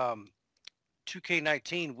 Have,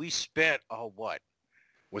 2K19. We spent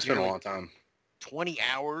We spent a long time. 20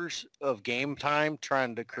 hours of game time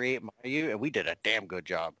trying to create Mayu, and we did a damn good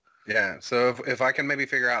job. Yeah, so if I can maybe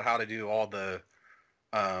figure out how to do all the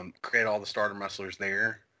create all the Stardom wrestlers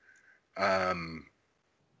there,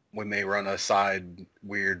 we may run a side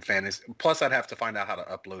weird fantasy. Plus, I'd have to find out how to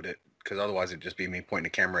upload it, because otherwise it'd just be me pointing a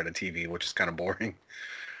camera at a TV, which is kind of boring.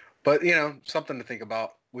 But, you know, something to think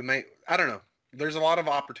about. I don't know. There's a lot of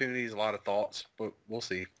opportunities, a lot of thoughts, but we'll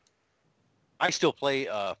see. I still play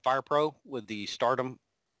Fire Pro with the Stardom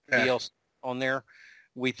DLC on there.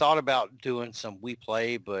 We thought about doing some We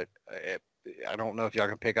Play, but I don't know if y'all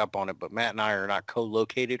can pick up on it, but Matt and I are not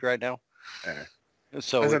co-located right now. Yeah.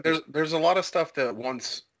 So there's a lot of stuff that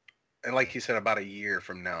once, and like you said, about a year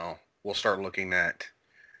from now, we'll start looking at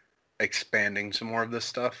expanding some more of this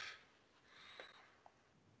stuff.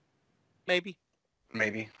 Maybe,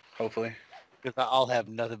 hopefully. Because I'll have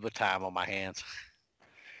nothing but time on my hands.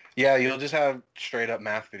 Yeah, you'll just have straight up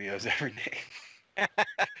math videos every day.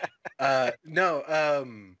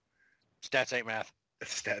 Stats ain't math.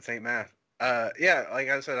 Stats ain't math. Yeah, like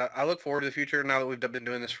I said, I look forward to the future now that we've been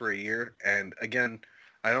doing this for a year. And again,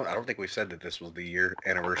 I don't think we said that this was the year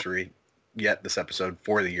anniversary yet, this episode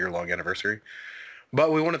for the year-long anniversary.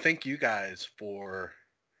 But we want to thank you guys for,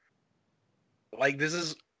 like,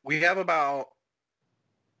 we have about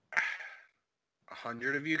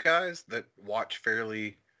 100 of you guys that watch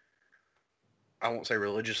fairly, I won't say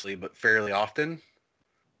religiously, but fairly often.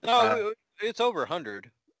 No, it's over 100.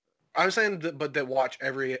 I'm saying but that watch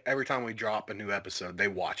every time we drop a new episode, they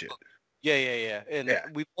watch it. Yeah. And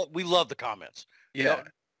we love the comments. Yeah.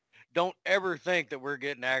 Don't ever think that we're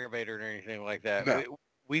getting aggravated or anything like that. No.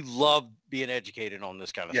 We love being educated on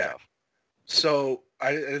this kind of stuff. So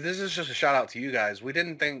this is just a shout out to you guys. We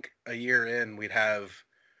didn't think a year in we'd have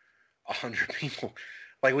 100 people.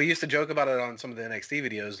 Like, we used to joke about it on some of the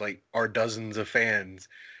NXT videos, like, our dozens of fans.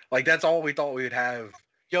 Like, that's all we thought we would have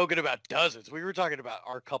joking about dozens. We were talking about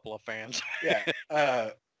our couple of fans.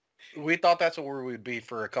 Yeah. We thought that's where we'd be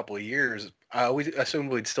for a couple of years. We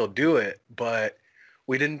assumed we'd still do it, but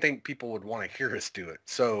we didn't think people would want to hear us do it.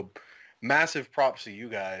 So massive props to you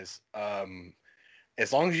guys.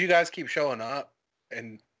 As long as you guys keep showing up,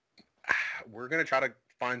 and we're going to try to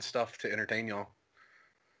find stuff to entertain y'all.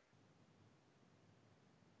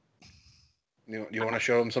 You want to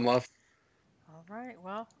show them some love? All right.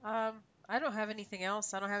 Well, I don't have anything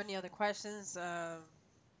else. I don't have any other questions.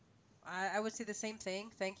 I would say the same thing.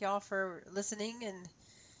 Thank y'all for listening and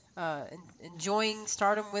enjoying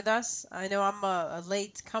Stardom with us. I know I'm a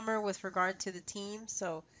late comer with regard to the team,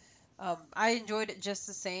 so I enjoyed it just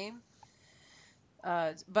the same.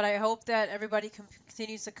 But I hope that everybody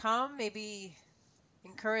continues to come. Maybe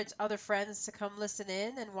encourage other friends to come listen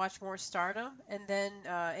in and watch more Stardom. And then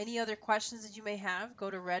any other questions that you may have, go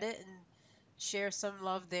to Reddit and share some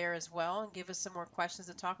love there as well, and give us some more questions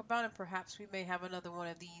to talk about. And perhaps we may have another one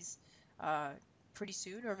of these pretty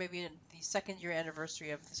soon, or maybe in the second-year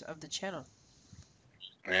anniversary of the channel.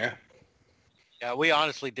 Yeah. Yeah, we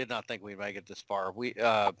honestly did not think we'd make it this far.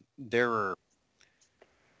 There were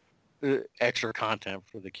extra content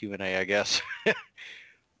for the Q&A, I guess.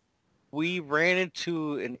 We ran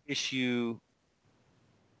into an issue,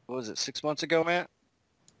 what was it, 6 months ago, Matt?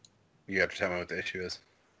 You have to tell me what the issue is.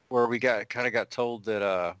 Where we got told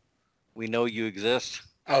that we know you exist.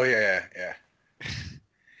 Oh, yeah.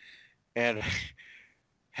 And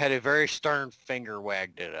had a very stern finger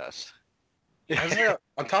wagged at us. I was like,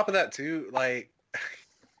 on top of that, too, like,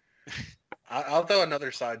 I'll throw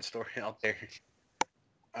another side story out there.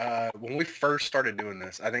 When we first started doing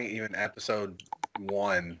this, I think even episode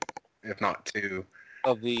 1, if not 2.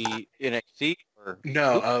 Of the NXT?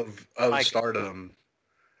 Of Stardom.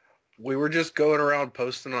 We were just going around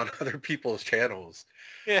posting on other people's channels.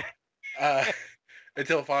 Yeah.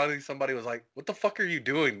 Until finally somebody was like, what the fuck are you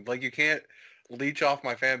doing? Like, you can't leech off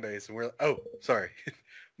my fan base. And we're like, oh, sorry.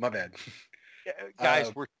 My bad. Yeah,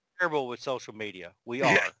 guys, we're terrible with social media. We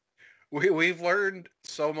are. Yeah. We've learned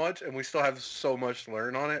so much, and we still have so much to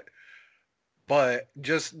learn on it. But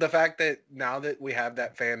just the fact that now that we have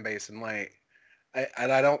that fan base, and like,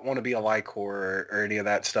 I don't want to be a like whore or any of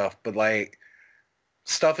that stuff, but like,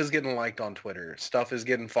 stuff is getting liked on Twitter. Stuff is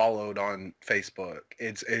getting followed on Facebook.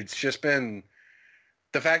 It's just been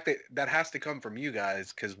the fact that has to come from you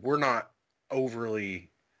guys, because we're not overly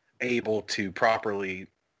able to properly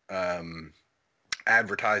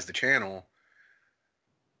advertise the channel.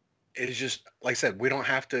 It's just, like I said, we don't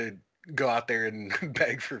have to go out there and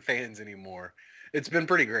beg for fans anymore. It's been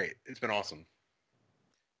pretty great. It's been awesome.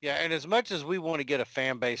 Yeah, and as much as we want to get a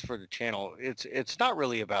fan base for the channel, it's not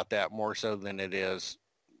really about that more so than it is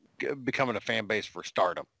becoming a fan base for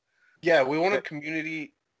Stardom. Yeah, we want a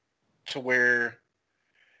community to where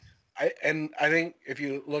I think if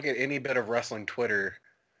you look at any bit of wrestling Twitter,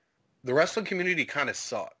 the wrestling community kind of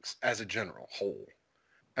sucks as a general whole.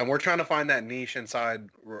 And we're trying to find that niche inside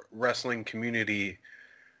wrestling community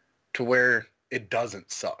to where it doesn't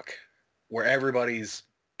suck, where everybody's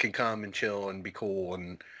can come and chill and be cool.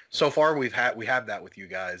 And so far we have that with you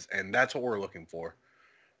guys, and that's what we're looking for.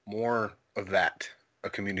 More of that, a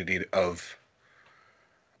community of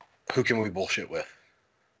who can we bullshit with.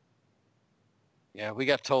 Yeah, we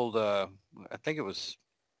got told, I think it was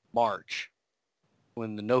March,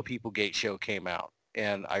 when the No People Gate show came out,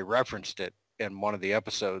 and I referenced it in one of the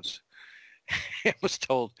episodes. It was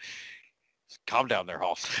told, calm down there,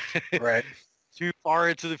 Hoss. Right. Too far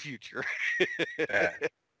into the future. Yeah.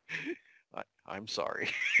 I'm sorry.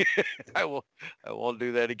 I won't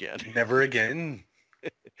do that again. Never again.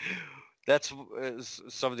 That's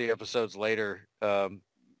some of the episodes later.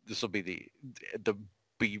 This will be the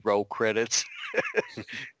B-roll credits.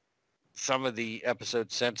 Some of the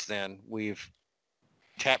episodes since then, we've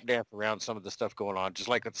tap danced around some of the stuff going on, just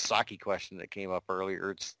like the Saki question that came up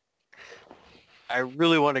earlier. I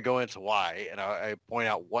really want to go into why, and I point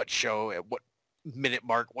out what show, at what minute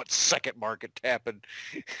mark, what second mark it happened.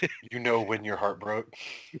 You know when your heart broke.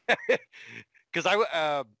 Because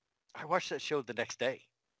I watched that show the next day.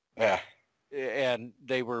 Yeah. And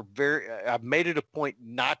they were I made it a point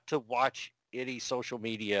not to watch any social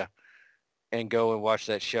media and go and watch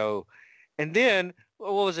that show. And then,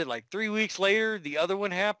 what was it, like 3 weeks later, the other one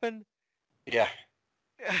happened? Yeah.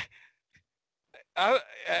 I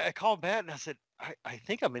called Matt and I said, I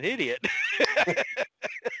think I'm an idiot.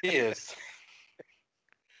 He is.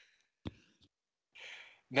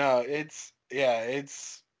 No,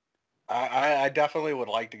 I definitely would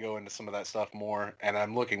like to go into some of that stuff more, and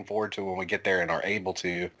I'm looking forward to when we get there and are able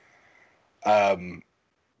to.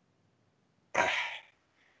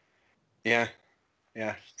 Yeah.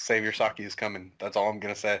 Yeah, Savior Saki is coming. That's all I'm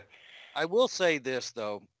gonna say. I will say this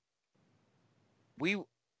though, we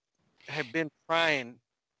have been trying,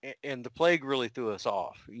 and the plague really threw us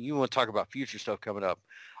off. You want to talk about future stuff coming up?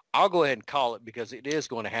 I'll go ahead and call it because it is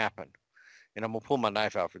going to happen, and I'm gonna pull my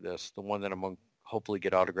knife out for this. The one that I'm gonna hopefully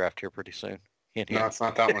get autographed here pretty soon. Hint, No, hint. it's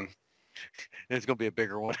not that one. It's gonna be a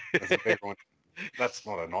bigger one. That's a bigger one. That's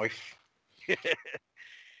not a knife.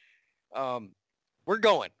 We're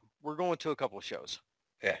going. We're going to a couple of shows.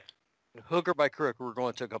 Yeah. Hook or by crook, we're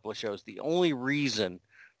going to a couple of shows. The only reason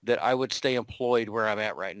that I would stay employed where I'm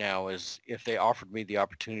at right now is if they offered me the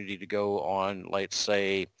opportunity to go on, let's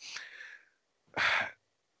say,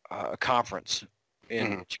 a conference.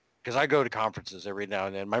 Because I go to conferences every now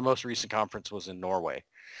and then. My most recent conference was in Norway.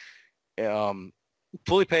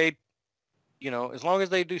 Fully paid. As long as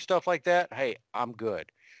they do stuff like that, hey, I'm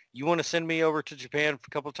good. You want to send me over to Japan a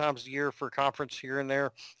couple of times a year for a conference here and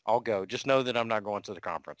there, I'll go. Just know that I'm not going to the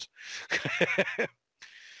conference.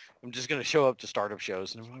 I'm just going to show up to startup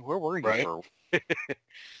shows. And I'm like, where were you Right. for?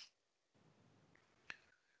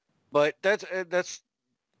 But that's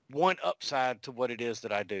one upside to what it is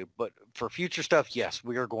that I do. But for future stuff, yes,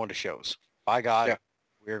 we are going to shows. By God, Yeah.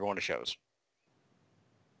 we are going to shows.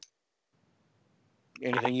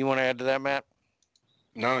 Anything you want to add to that, Matt?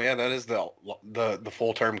 No, yeah, that is the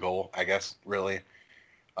full term goal, I guess. Really,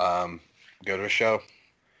 go to a show.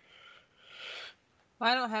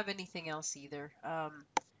 I don't have anything else either.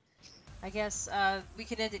 I guess we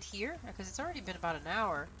can end it here because it's already been about an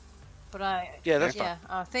hour. But Yeah, that's fine.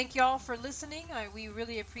 thank y'all for listening. We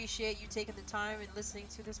really appreciate you taking the time and listening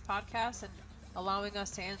to this podcast and allowing us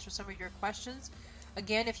to answer some of your questions.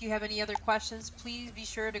 Again, if you have any other questions, please be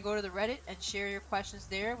sure to go to the Reddit and share your questions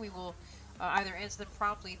there. We will either answer them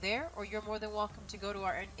promptly there, or you're more than welcome to go to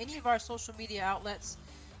any of our social media outlets,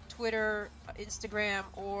 Twitter, Instagram,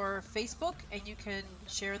 or Facebook, and you can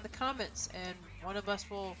share in the comments, and one of us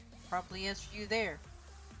will probably answer you there.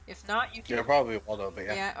 If not, you can... Yeah, probably will though, but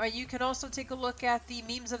yeah. Yeah, or you can also take a look at the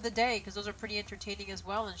memes of the day, because those are pretty entertaining as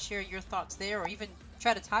well, and share your thoughts there, or even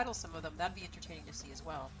try to title some of them. That'd be entertaining to see as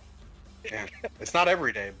well. Yeah. It's not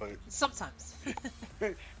every day, but Sometimes.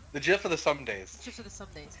 the gif of the some days. Just for the some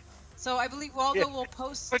days. So I believe Waldo will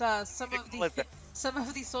post some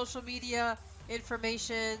of the social media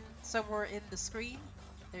information somewhere in the screen.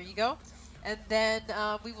 There you go. And then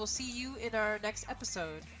we will see you in our next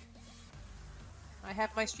episode. I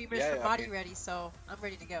have my streamers from Madi ready, so I'm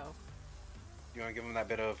ready to go. You want to give them that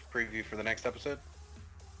bit of preview for the next episode?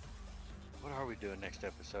 What are we doing next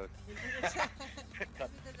episode? The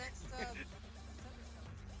next